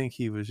 you would think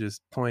he was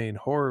just playing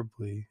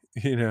horribly,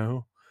 He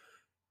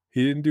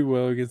didn't do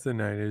well against the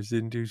Niners,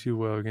 didn't do too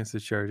well against the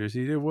Chargers.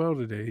 He did well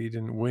today. He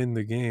didn't win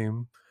the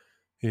game,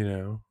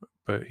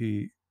 but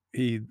he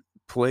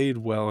played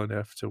well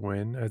enough to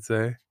win, I'd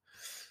say.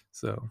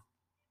 So,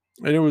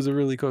 and it was a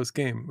really close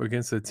game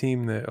against a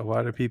team that a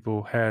lot of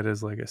people had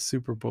as like a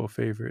Super Bowl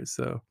favorite.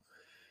 So,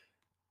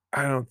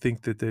 I don't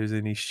think that there's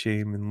any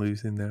shame in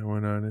losing that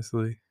one,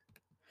 honestly.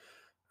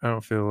 I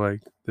don't feel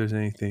like there's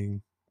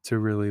anything to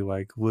really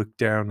like look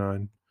down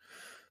on.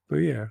 But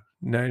yeah,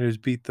 Niners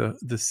beat the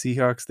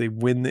Seahawks. They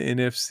win the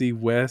NFC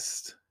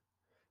West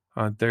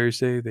on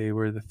Thursday. They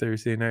were the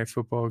Thursday night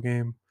football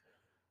game.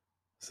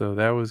 So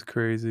that was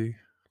crazy.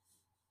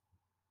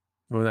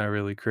 Well, not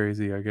really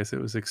crazy. I guess it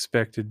was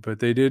expected, but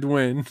they did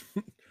win.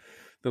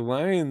 The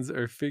Lions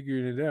are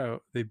figuring it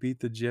out. They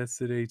beat the Jets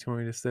today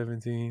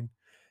 20-17.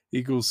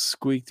 Eagles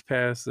squeaked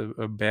past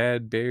a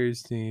bad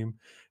Bears team.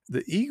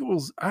 The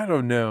Eagles, I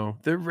don't know.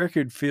 Their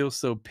record feels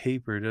so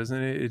paper,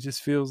 doesn't it? It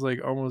just feels like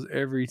almost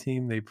every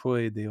team they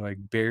played, they like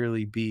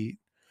barely beat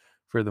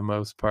for the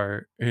most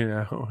part,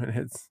 but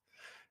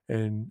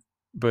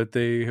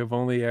they have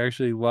only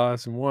actually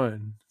lost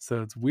one.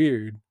 So it's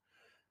weird.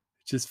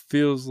 It just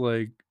feels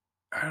like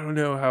I don't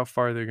know how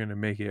far they're going to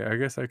make it. I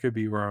guess I could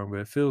be wrong, but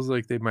it feels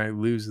like they might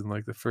lose in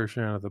like the first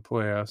round of the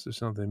playoffs or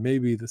something.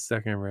 Maybe the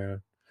second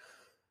round.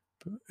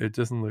 But it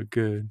doesn't look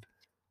good.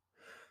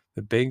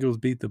 The Bengals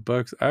beat the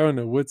Bucks. I don't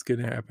know what's going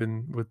to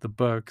happen with the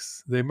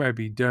Bucks. They might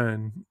be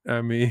done.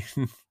 I mean,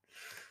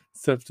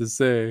 it's tough to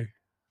say,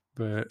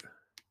 but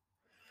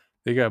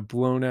they got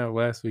blown out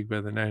last week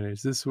by the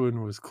Niners. This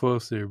one was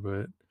closer,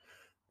 but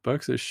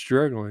Bucks are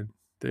struggling.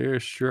 They are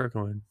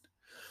struggling.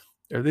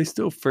 Are they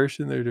still first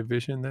in their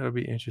division? That'll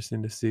be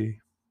interesting to see.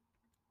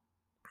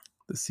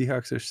 The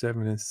Seahawks are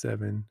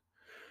 7-7.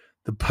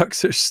 The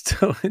Bucks are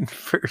still in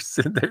first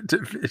in their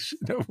division.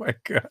 Oh my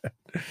god.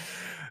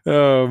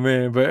 Oh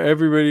man, but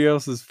everybody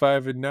else is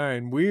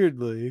 5-9.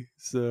 Weirdly,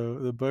 so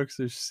the Bucks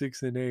are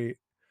 6-8.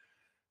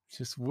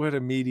 Just what a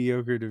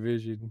mediocre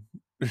division.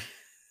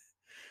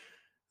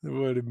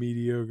 What a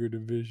mediocre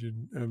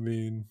division. I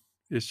mean,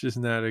 it's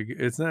not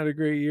a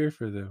great year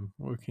for them.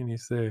 What can you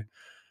say?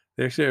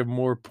 They actually have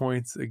more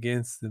points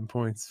against than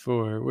points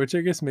for, which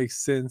I guess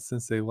makes sense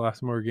since they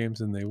lost more games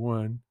than they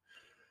won.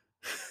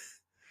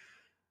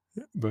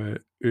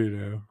 But,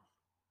 the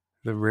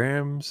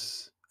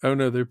Rams, oh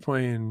no, they're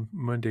playing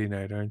Monday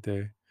night, aren't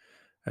they?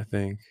 I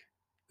think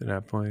they're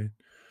not playing.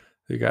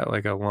 They got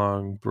like a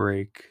long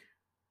break.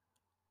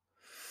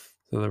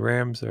 So the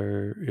Rams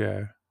are,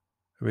 yeah.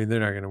 I mean, they're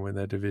not going to win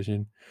that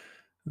division.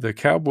 The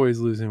Cowboys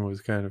losing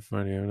was kind of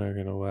funny. I'm not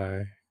going to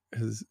lie.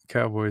 Because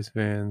Cowboys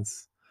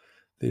fans,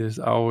 they just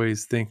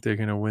always think they're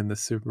going to win the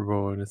Super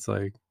Bowl. And it's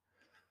like,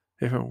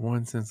 they haven't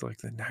won since like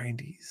the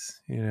 90s.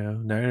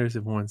 Niners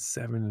have won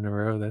 7 in a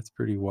row. That's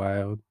pretty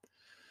wild.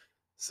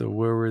 So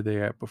where were they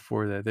at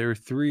before that? They were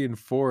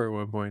 3-4 at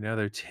one point. Now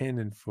they're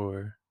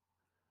 10-4.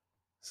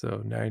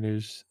 So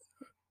Niners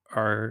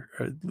are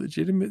a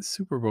legitimate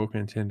Super Bowl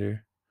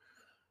contender.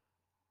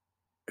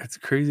 It's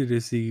crazy to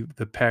see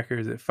the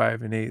Packers at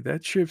 5-8.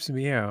 That trips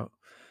me out.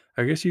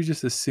 I guess you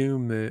just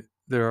assume that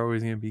they're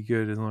always going to be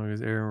good as long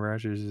as Aaron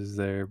Rodgers is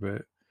there,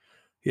 but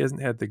he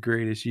hasn't had the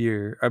greatest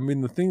year. I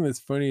mean, the thing that's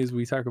funny is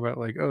we talk about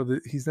like, oh,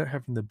 he's not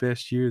having the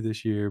best year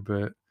this year,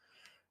 but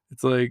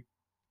it's like,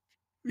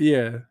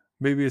 yeah,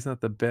 maybe it's not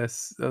the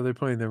best. Oh, they're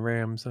playing the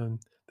Rams on.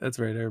 That's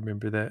right. I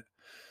remember that.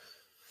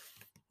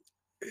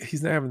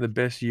 He's not having the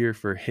best year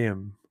for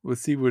him.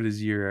 Let's see what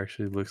his year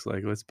actually looks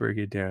like. Let's break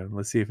it down.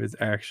 Let's see if it's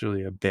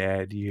actually a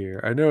bad year.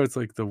 I know it's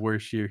like the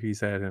worst year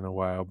he's had in a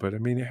while, but I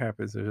mean, it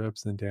happens. There's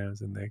ups and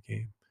downs in that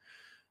game.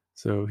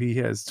 So he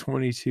has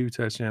 22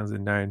 touchdowns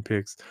and 9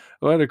 picks.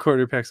 A lot of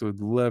quarterbacks would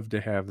love to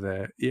have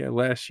that. Yeah,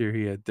 last year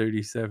he had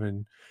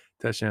 37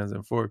 touchdowns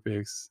and 4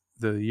 picks.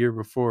 The year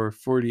before,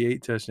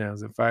 48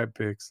 touchdowns and 5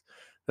 picks.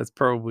 That's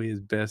probably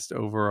his best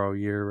overall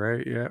year,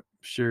 right? Yeah,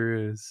 sure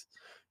is.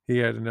 He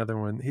had another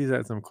one. He's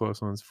had some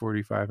close ones,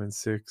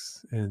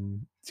 45-6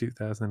 in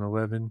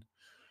 2011.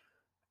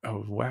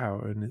 Oh,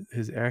 wow. And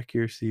his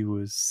accuracy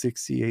was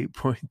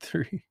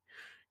 68.3.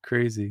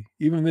 Crazy.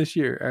 Even this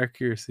year,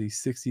 accuracy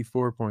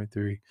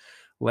 64.3.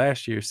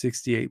 Last year,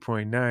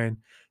 68.9.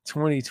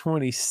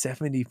 2020,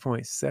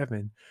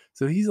 70.7.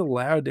 So he's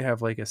allowed to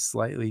have like a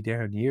slightly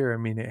down year. I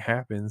mean, it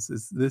happens.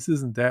 This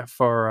isn't that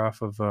far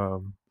off of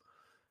how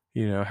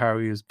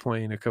he was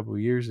playing a couple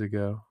years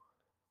ago.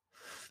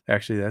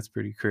 Actually, that's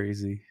pretty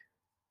crazy.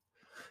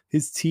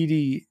 His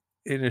TD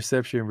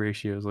interception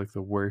ratio is like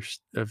the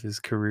worst of his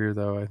career,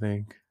 though, I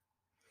think.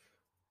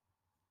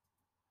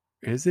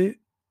 Is it?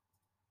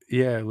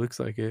 Yeah, it looks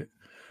like it.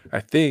 I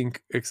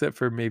think, except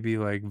for maybe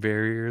like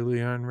very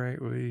early on,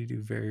 right? What did he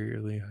do very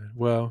early on?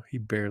 Well, he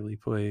barely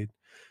played.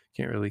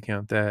 Can't really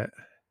count that.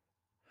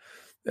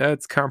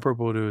 That's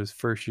comparable to his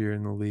first year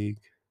in the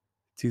league,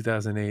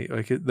 2008.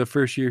 Like the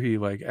first year he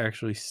like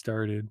actually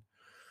started,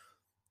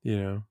 you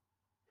know.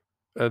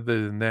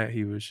 Other than that,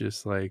 he was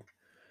just like,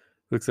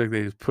 looks like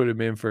they just put him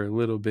in for a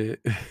little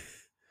bit.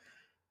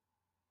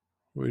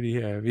 What do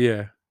you have?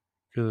 Yeah.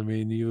 Because, I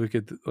mean, you look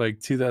at like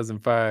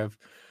 2005,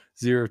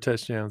 0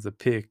 touchdowns, a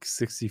pick,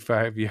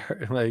 65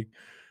 yard. Like,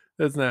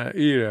 that's not,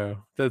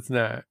 that's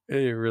not, they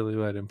didn't really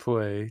let him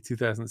play.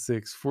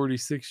 2006,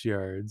 46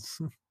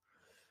 yards.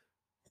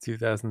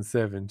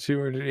 2007,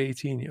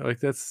 218. Like,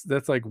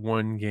 that's like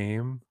one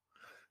game,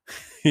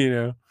 you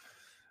know?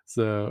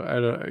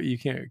 So you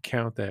can't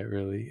count that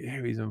really.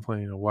 Yeah, he's been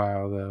playing a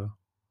while, though.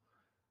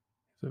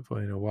 He's been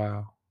playing a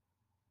while.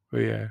 But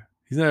yeah,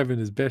 he's not having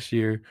his best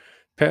year.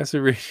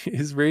 Passer rating,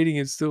 his rating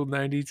is still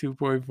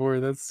 92.4.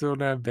 That's still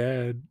not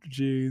bad.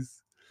 Jeez.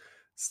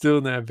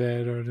 Still not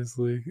bad,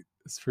 honestly.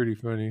 It's pretty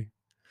funny.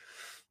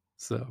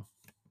 So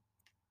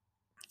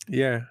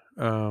yeah,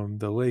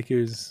 the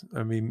Lakers,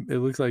 I mean, it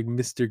looks like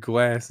Mr.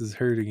 Glass is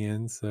hurt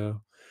again,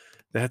 so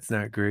that's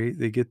not great.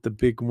 They get the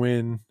big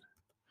win,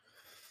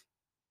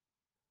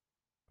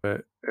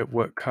 but at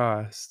what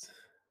cost?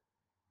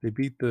 They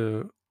beat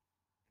they're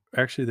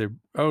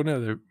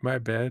my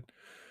bad.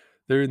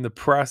 They're in the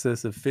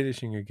process of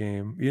finishing a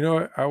game. You know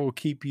what? I'll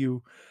keep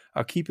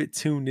it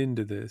tuned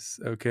into this,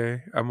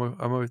 okay? I'm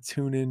gonna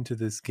tune into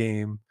this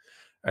game.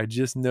 I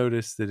just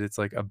noticed that it's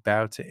like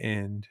about to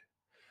end.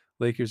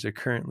 Lakers are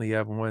currently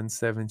up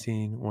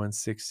 117,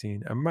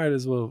 116. I might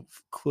as well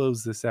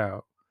close this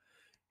out.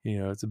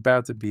 It's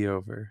about to be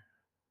over.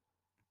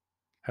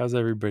 How's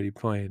everybody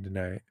playing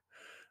tonight?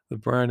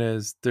 LeBron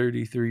has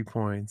 33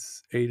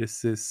 points, 8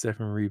 assists,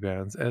 7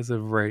 rebounds as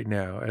of right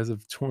now, as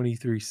of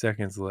 23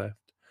 seconds left.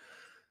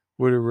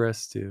 What did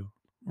Russ do?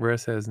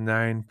 Russ has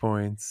 9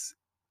 points,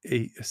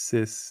 8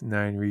 assists,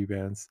 9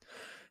 rebounds,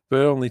 but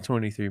only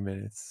 23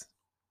 minutes.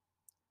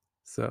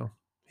 So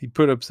he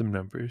put up some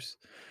numbers.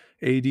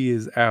 AD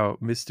is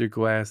out. Mr.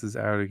 Glass is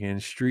out again.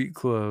 Street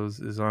Clothes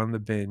is on the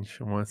bench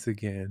once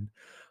again.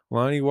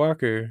 Lonnie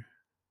Walker,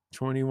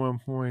 21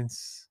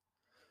 points.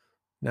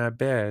 Not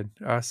bad.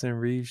 Austin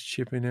Reeves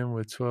chipping in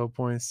with 12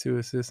 points, 2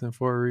 assists, and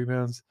 4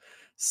 rebounds.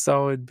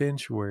 Solid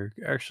bench work.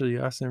 Actually,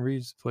 Austin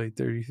Reeves played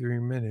 33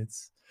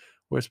 minutes.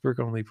 Westbrook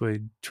only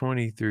played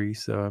 23,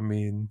 so I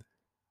mean,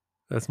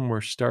 that's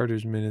more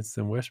starters minutes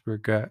than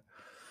Westbrook got.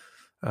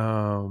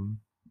 Yeah,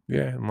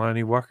 and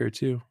Lonnie Walker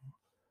too.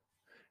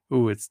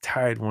 Ooh, it's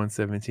tied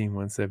 117,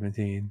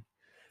 117.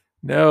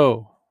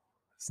 No,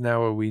 it's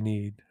not what we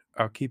need.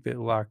 I'll keep it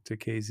locked to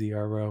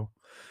KZRO.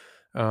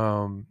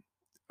 On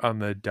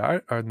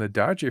the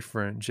Dodger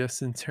front,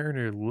 Justin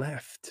Turner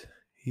left.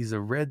 He's a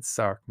Red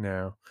Sox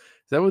now.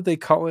 Is that what they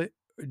call it?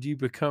 Do you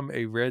become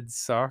a Red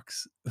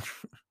Sox?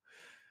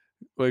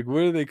 Like, what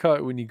do they call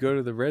it when you go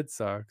to the Red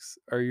Sox?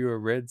 Are you a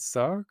Red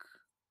Sox?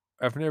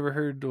 I've never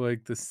heard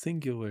like the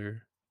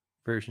singular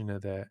version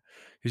of that.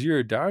 Because you're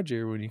a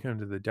Dodger when you come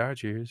to the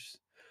Dodgers,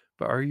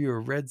 but are you a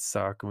Red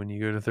Sox when you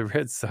go to the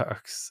Red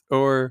Sox?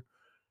 Or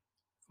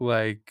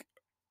like,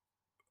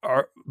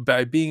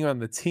 by being on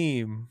the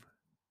team,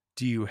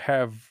 do you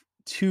have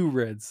 2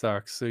 Red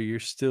Sox so you're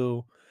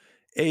still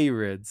a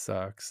Red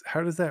Sox?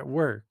 How does that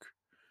work?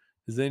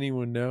 Does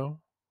anyone know?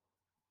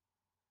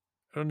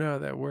 I don't know how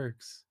that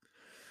works.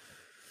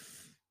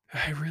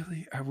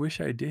 I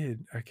wish I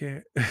did. I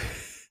can't. I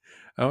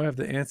don't have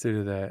the answer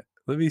to that.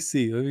 Let me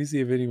see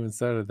if anyone's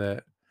thought of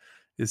that.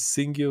 Is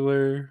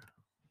singular.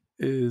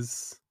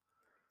 Let's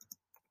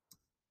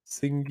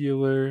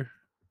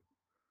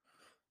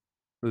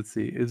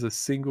see. Is a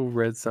single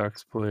Red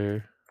Sox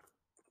player.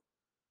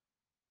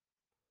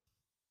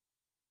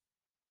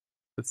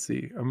 Let's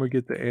see. I'm gonna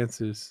get the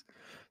answers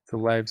to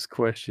life's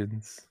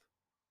questions.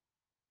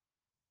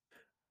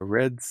 A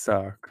Red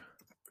Sox.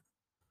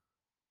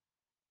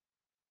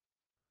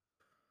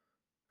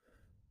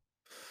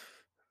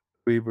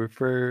 We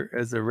refer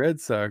as a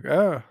Red Sox.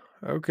 Oh,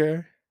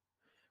 okay.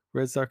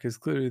 Red Sox is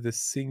clearly the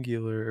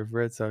singular of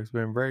Red Sox, but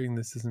in writing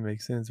this doesn't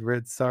make sense.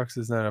 Red Sox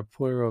is not a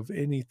plural of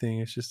anything,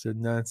 it's just a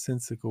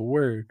nonsensical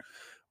word.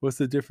 What's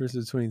the difference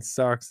between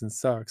socks and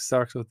socks?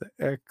 Socks with the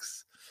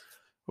X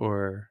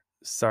or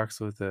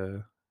socks with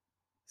a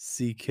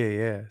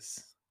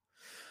CKS?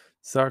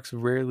 Sox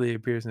rarely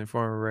appears in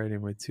formal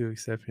writing with 2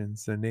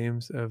 exceptions. The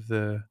names of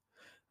the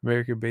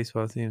American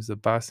baseball teams, the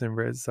Boston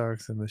Red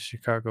Sox and the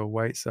Chicago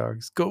White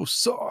Sox. Go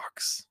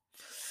Sox!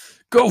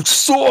 Go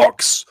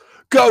Sox!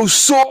 Go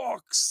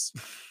Sox!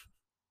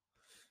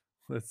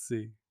 Let's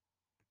see.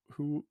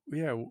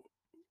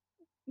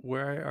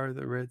 Why are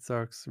the Red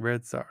Sox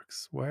Red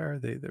Sox? Why are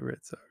they the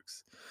Red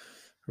Sox?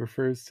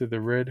 Refers to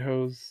the Red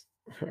Hose,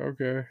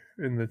 okay,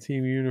 in the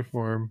team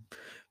uniform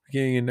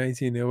beginning in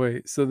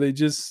 1908. So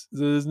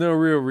there's no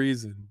real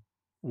reason.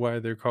 why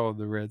they're called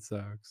the Red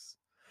Sox.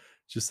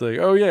 Just like,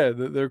 oh yeah,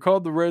 they're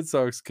called the Red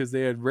Sox because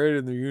they had red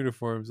in their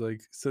uniforms.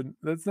 Like, so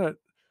that's not.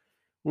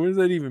 What does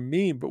that even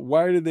mean? But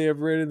why did they have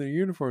red in their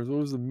uniforms? What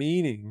was the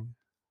meaning?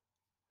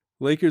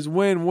 Lakers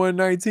win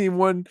 119,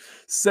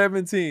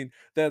 117.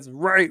 That's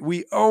right.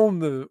 We own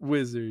the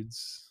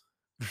Wizards.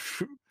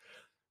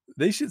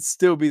 They should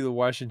still be the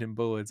Washington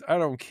Bullets. I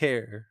don't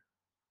care.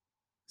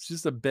 It's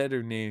just a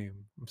better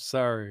name. I'm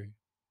sorry.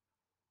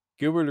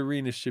 Gilbert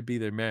Arenas should be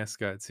their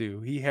mascot too.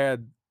 He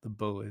had the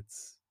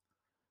Bullets.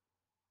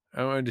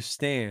 I don't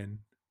understand.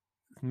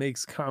 It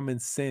makes common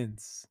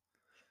sense.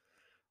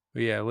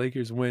 But yeah,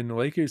 Lakers win.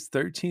 Lakers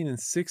 13 and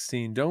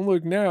 16. Don't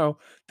look now.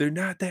 They're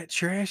not that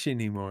trash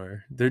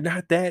anymore. They're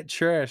not that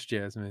trash,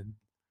 Jasmine.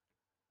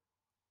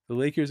 The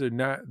Lakers are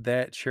not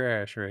that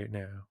trash right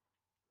now.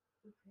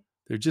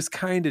 They're just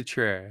kind of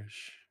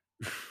trash.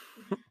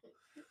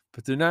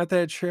 But they're not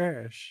that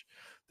trash.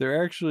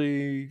 They're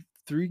actually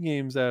 3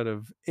 games out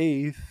of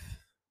 8th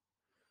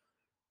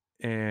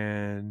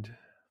and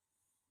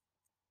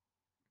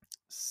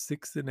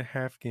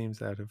 6.5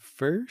 games out of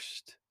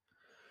 1st.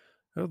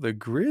 Oh, the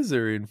Grizz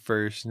are in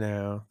 1st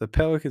now. The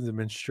Pelicans have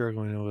been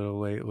struggling a little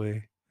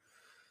lately.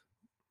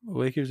 The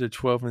Lakers are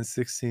 12 and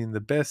 16. The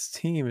best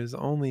team is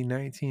only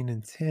 19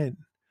 and 10.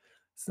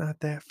 It's not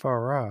that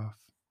far off.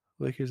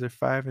 Lakers are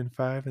 5 and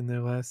 5 in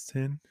their last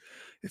 10.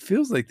 It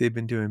feels like they've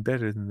been doing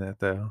better than that,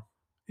 though.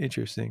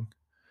 Interesting.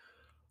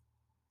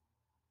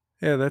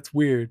 Yeah, that's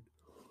weird.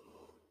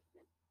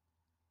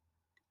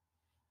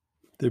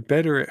 They're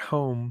better at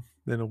home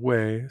than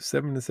away.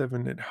 7 and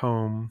 7 at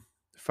home,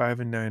 5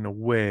 and 9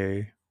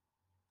 away.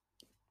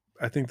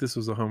 I think this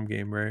was a home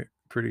game, right?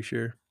 Pretty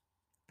sure.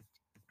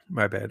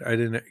 My bad. I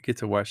didn't get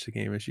to watch the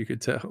game, as you could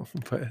tell,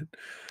 but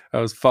I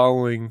was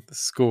following the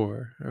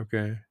score.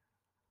 Okay.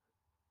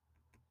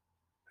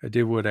 I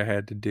did what I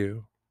had to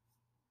do.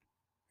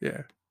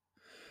 Yeah.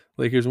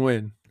 Lakers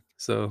win.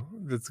 So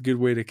that's a good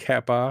way to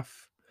cap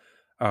off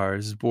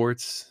our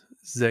sports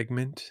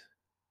segment.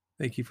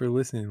 Thank you for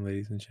listening,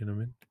 ladies and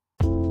gentlemen.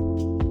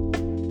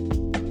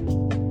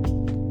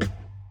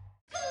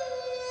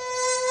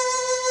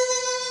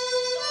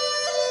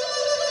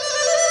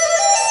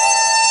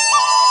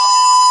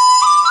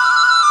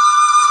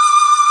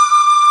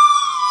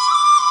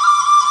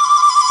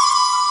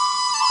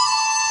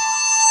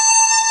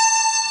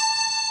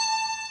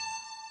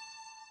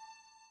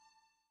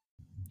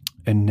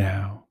 And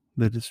now,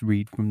 let us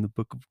read from the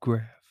book of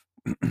Grav.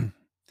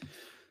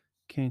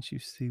 Can't you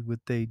see what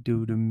they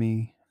do to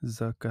me?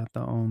 Zuck got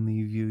the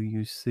only view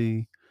you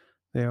see.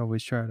 They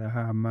always try to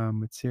hide my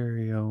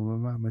material, but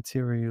my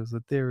material's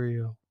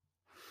ethereal.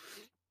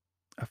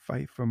 I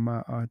fight for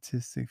my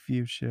artistic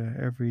future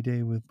every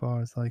day with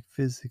bars like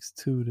physics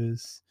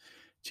tutors,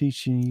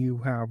 teaching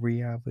you how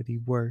reality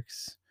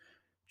works,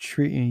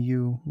 treating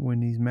you when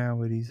these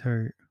maladies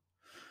hurt.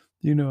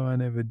 You know I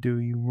never do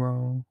you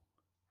wrong.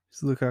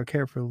 Just look how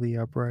carefully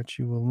I brought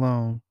you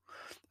along.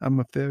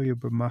 I'm a failure,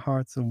 but my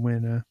heart's a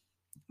winner.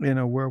 In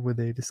a world where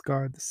they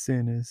discard the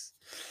sinners,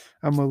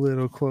 I'm a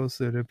little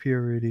closer to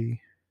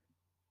purity.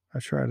 I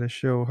try to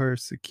show her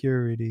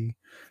security.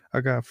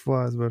 I got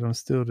flaws, but I'm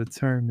still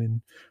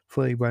determined.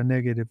 Plagued by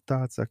negative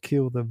thoughts, I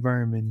kill the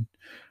vermin.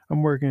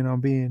 I'm working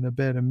on being a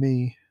better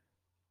me.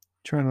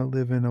 Trying to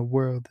live in a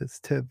world that's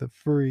tether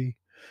free.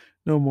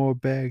 No more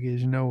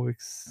baggage, no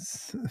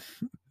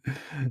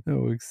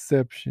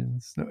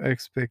exceptions, no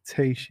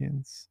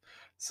expectations.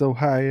 So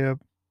high up,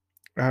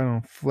 I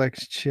don't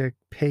flex check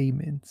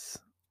payments.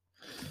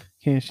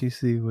 Can't you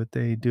see what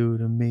they do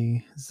to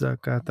me?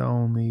 Zuck got the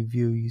only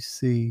view you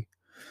see.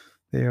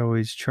 They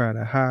always try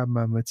to hide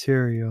my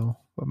material,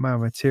 but my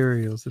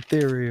material's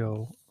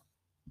ethereal.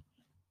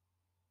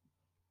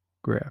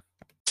 Graph.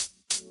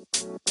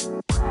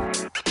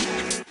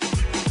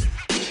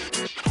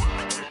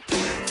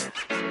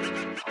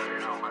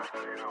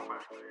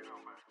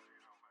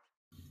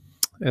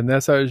 And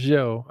that's our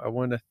show. I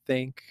want to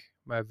thank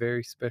my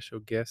very special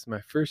guest,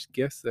 my first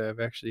guest that I've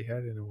actually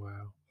had in a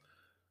while.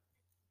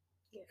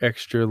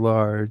 Extra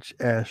large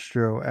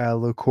Astro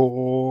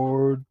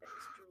Alicord.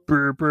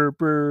 Brr, brr,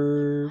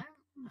 brr.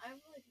 I'm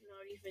like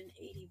not even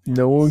 80 pounds.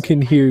 No one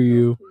can I hear don't know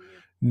you. who you're-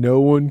 No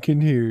one can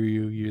hear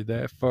you. You're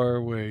that far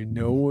away.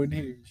 No one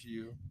hears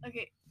you.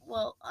 Okay,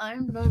 well,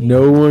 I'm not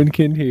No even. one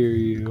can hear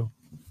you.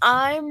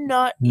 I'm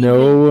not No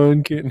even.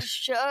 one can.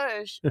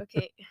 Shush.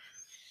 Okay.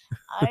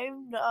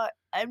 I'm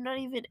not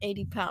even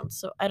 80 pounds,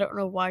 so I don't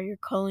know why you're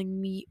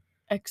calling me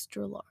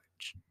extra large.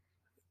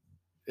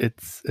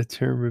 It's a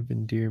term of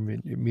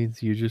endearment. It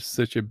means you're just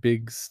such a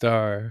big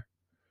star.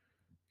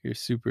 You're a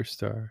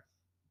superstar.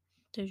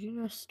 Did you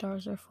know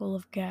stars are full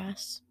of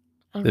gas?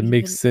 I That don't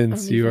makes even- I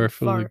sense. don't You even are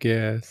full of fart.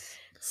 gas.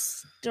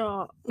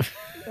 Stop. I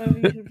don't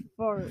even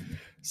fart.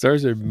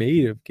 Stars are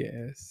made of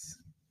gas,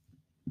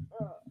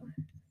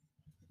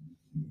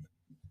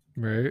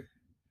 right?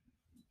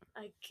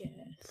 I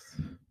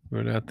guess.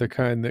 But not the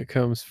kind that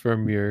comes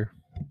from your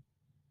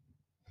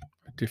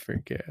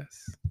different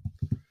gas.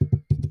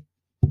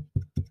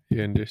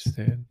 You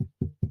understand?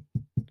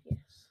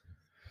 Yes.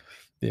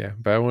 Yeah,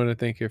 but I want to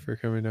thank you for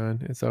coming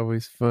on. It's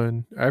always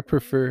fun. I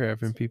prefer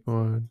having people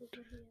on.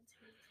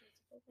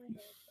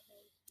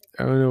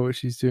 I don't know what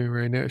she's doing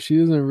right now. She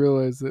doesn't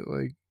realize that,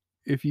 like,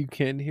 if you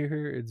can hear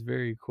her, it's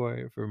very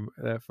quiet from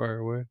that far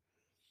away.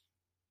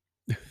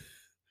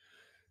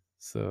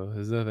 So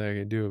there's nothing I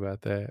can do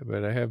about that.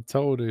 But I have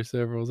told her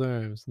several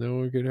times, no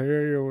one can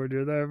hear you when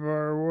you're that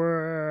far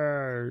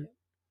away.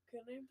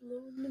 Can I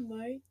blow in the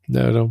mic?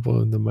 No, don't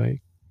blow in the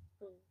mic.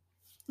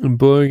 And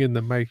blowing in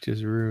the mic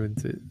just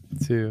ruins it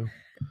too.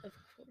 Of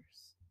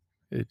course.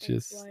 It That's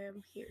just why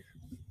I'm here.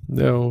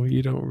 no,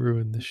 you don't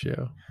ruin the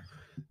show.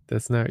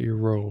 That's not your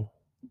role.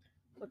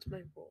 What's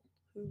my role?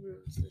 Who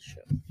ruins the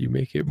show? You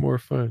make it more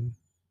fun.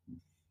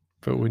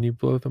 But when you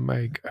blow the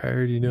mic, I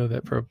already know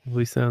that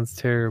probably sounds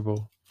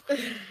terrible.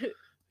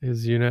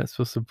 Because you're not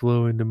supposed to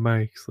blow into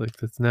mics. Like,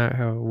 that's not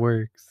how it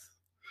works.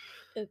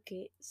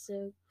 Okay,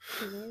 so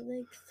can I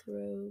like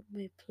throw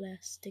my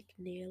plastic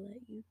nail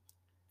at you?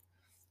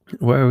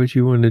 Why would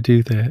you want to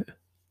do that?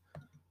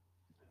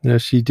 Now,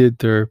 she did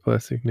throw a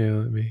plastic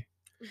nail at me.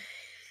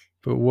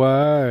 But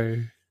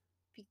why?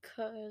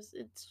 Because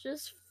it's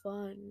just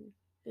fun.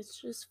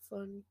 It's just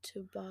fun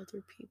to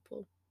bother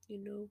people,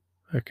 you know?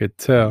 I could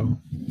tell.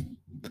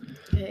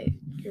 Hey,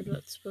 you're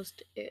not supposed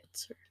to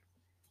answer.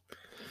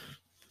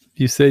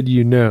 You said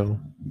you know,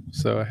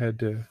 so I had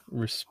to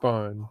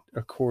respond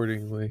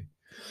accordingly.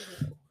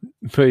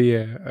 But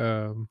yeah,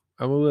 I'm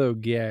a little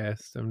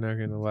gassed. I'm not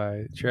gonna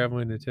lie.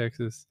 Traveling to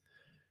Texas,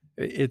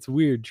 it's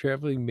weird.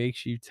 Traveling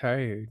makes you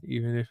tired,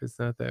 even if it's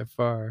not that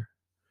far.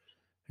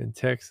 In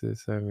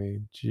Texas, I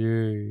mean,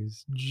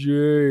 jeez.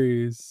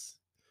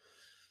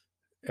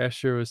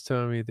 Astro was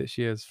telling me that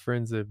she has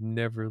friends that have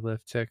never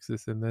left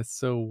Texas, and that's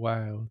so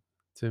wild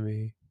to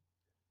me.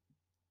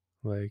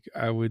 Like,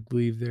 I would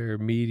leave there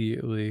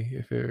immediately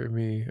if it were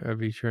me. I'd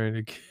be trying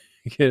to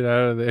get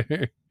out of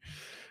there.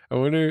 I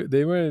wonder,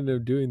 they might end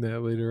up doing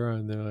that later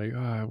on. They're like, oh,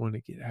 I want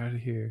to get out of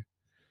here.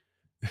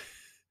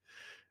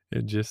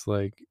 And just,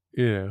 like,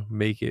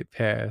 make it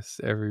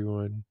past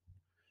everyone,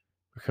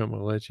 become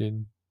a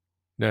legend.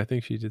 No, I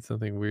think she did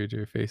something weird to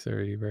her face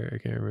already, right? I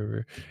can't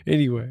remember.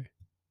 Anyway,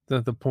 that's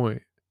not the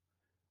point.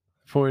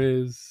 The point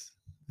is,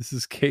 this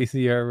is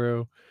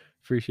KCRO.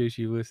 Appreciate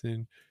you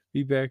listening.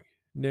 Be back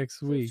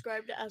next week.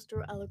 Subscribe to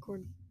Astro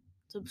Alicorn.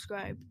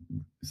 Subscribe.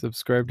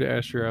 Subscribe to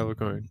Astro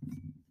Alicorn.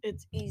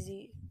 It's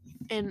easy.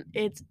 And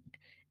it's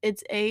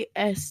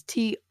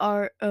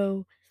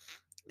ASTRO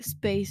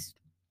space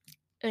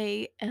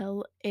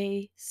ALACORN.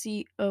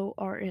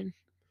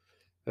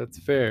 That's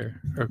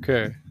fair.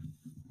 Okay.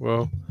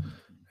 Well,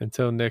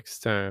 until next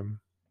time,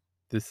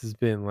 this has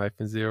been Life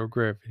in Zero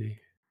Gravity.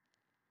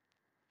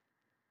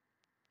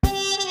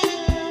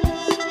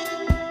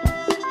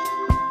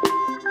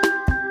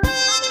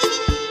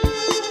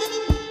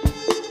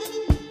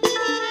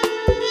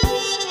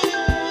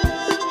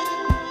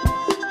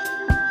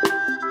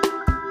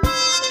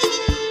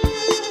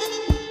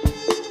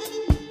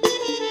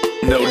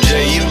 No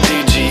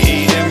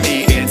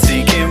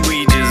J-U-D-G-E-M-E-N-T, can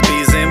we just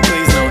be zen,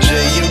 please? No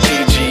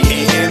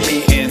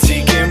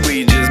J-U-D-G-E-M-E-N-T, can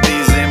we just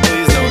be zen,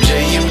 please? No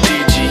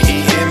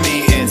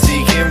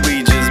J-U-D-G-E-M-E-N-T, can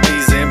we just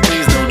be zen,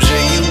 please? No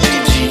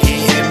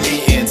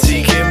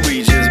J-U-D-G-E-M-E-N-T, can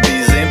we just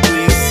be zen,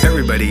 please?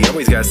 Everybody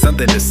always got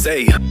something to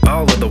say.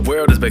 All of the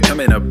world is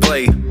becoming a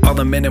play. All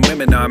the men and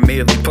women are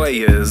merely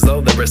players,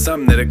 though there are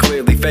some that it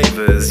clearly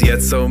favors.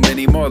 Yet so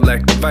many more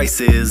lack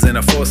devices and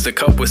are forced to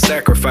cope with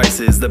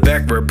sacrifices. The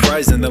backward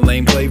prize and the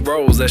lame play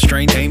roles that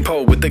strain aim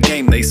pole with the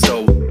game they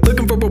stole.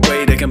 Looking for a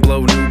way they can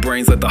blow new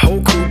brains, let the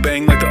whole crew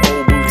bang like the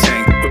old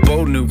Wu-Tang. With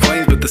bold new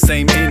claims with the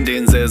same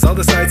endings as all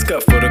the sides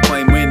cut for the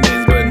claim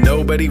winnings. But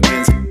nobody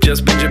wins,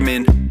 just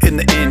Benjamin. In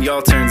the end,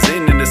 y'all turns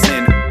into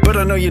sin. But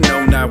I know you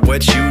know not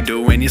what you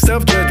do, and your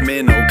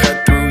self-judgment will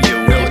cut through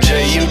you. No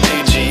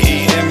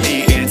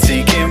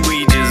J-U-D-G-E-M-E-N-T, can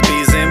we just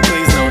be zen,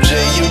 please? No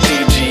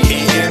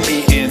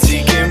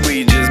J-U-D-G-E-M-E-N-T, can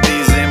we just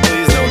be zen,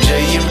 please? No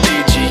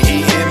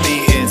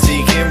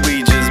J-U-D-G-E-M-E-N-T, can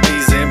we just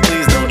be zen,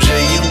 please? No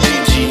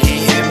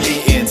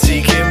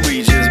J-U-D-G-E-M-E-N-T, can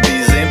we just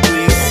be zen,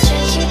 please?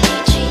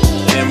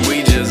 Can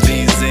we just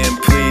be zen,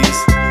 please?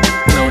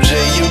 No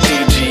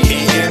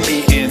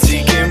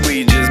J-U-D-G-E-M-E-N-T, can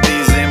we just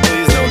be zen,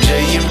 please? No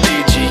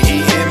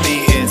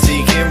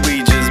J-U-D-G-E-M-E-N-T, can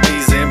we just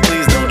be zen,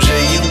 please? No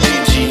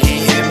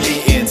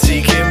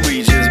J-U-D-G-E-M-E-N-T, can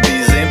we just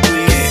be zen,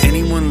 please? Can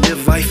anyone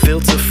live life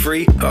filter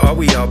free? Or are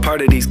we all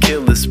part of these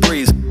killer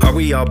sprees? Are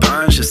we all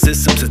pawns, just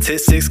system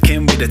statistics?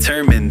 Can we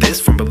determine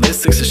this from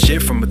ballistics or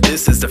shit from what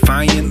this is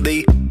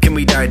defiantly? Can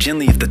we die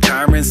gently if the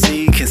tyrant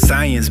see? Can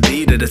science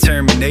be the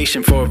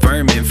determination for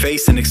vermin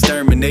facing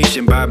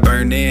extermination by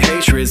burning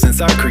hatreds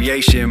inside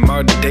creation?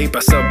 Marred to date by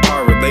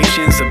subpar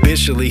relations,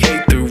 habitually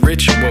hate through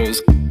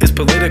rituals. It's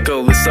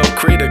political, it's so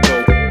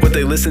critical. What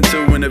they listen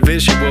to in the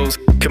visuals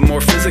can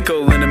more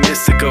physical and a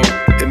mystical.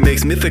 It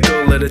makes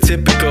mythical at a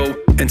typical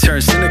and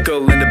turns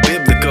cynical into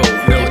biblical.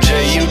 No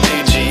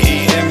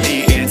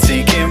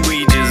J-U-D-G-E-M-E-N-T, can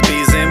we just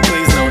be zen,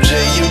 please? No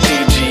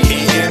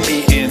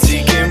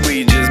J-U-D-G-E-M-E-N-T, can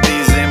we just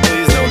be zen,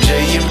 please? No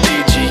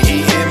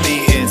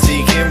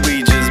J-U-D-G-E-M-E-N-T, can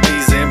we just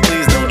be zen,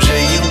 please? No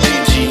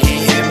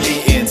J-U-D-G-E-M-E-N-T,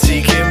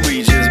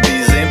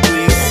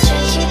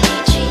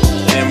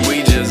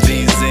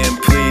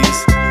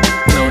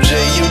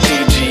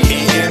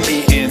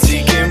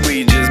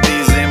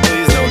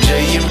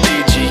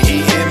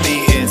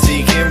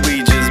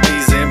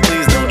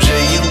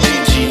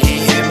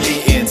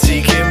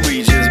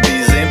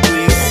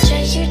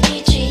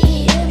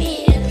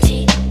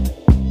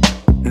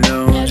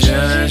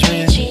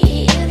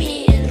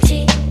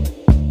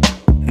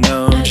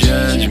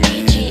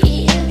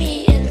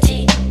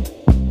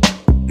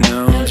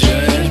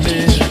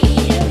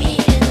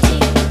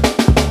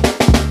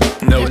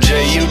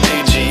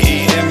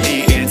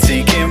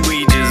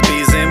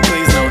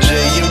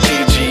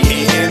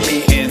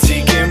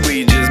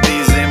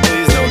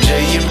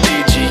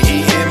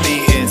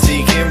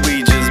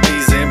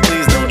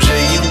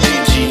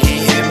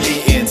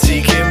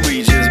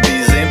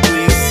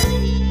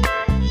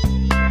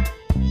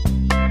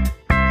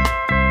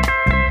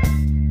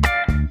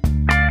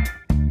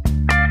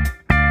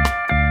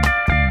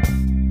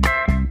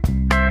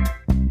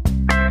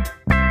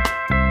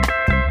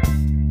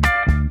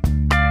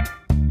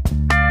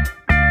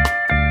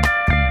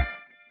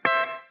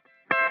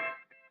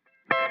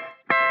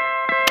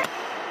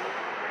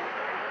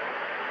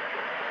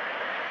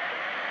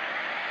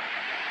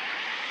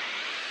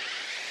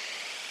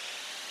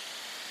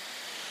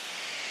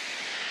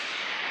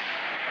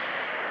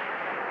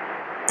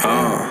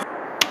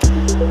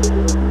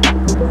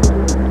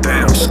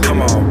 Bounce,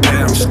 come on,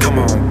 bounce, come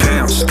on,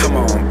 bounce, come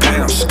on,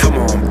 bounce, come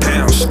on,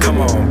 bounce,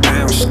 come on,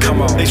 bounce,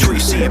 come on. They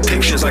treat seeing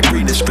pictures like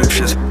reading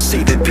scriptures.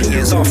 See the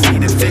beings all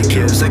feeding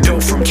figures that go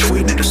from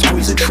tweeting to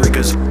squeezing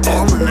triggers,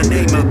 all in the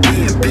name of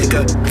being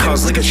bigger.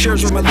 Cause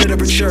ligatures with my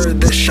literature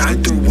that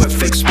shine through what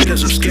fake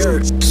spitters are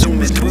scared.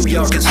 Zooming through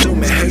y'all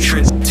consuming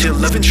hatred till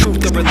love and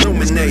truth are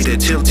illuminated.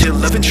 Till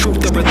love and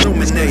truth are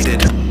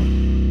illuminated.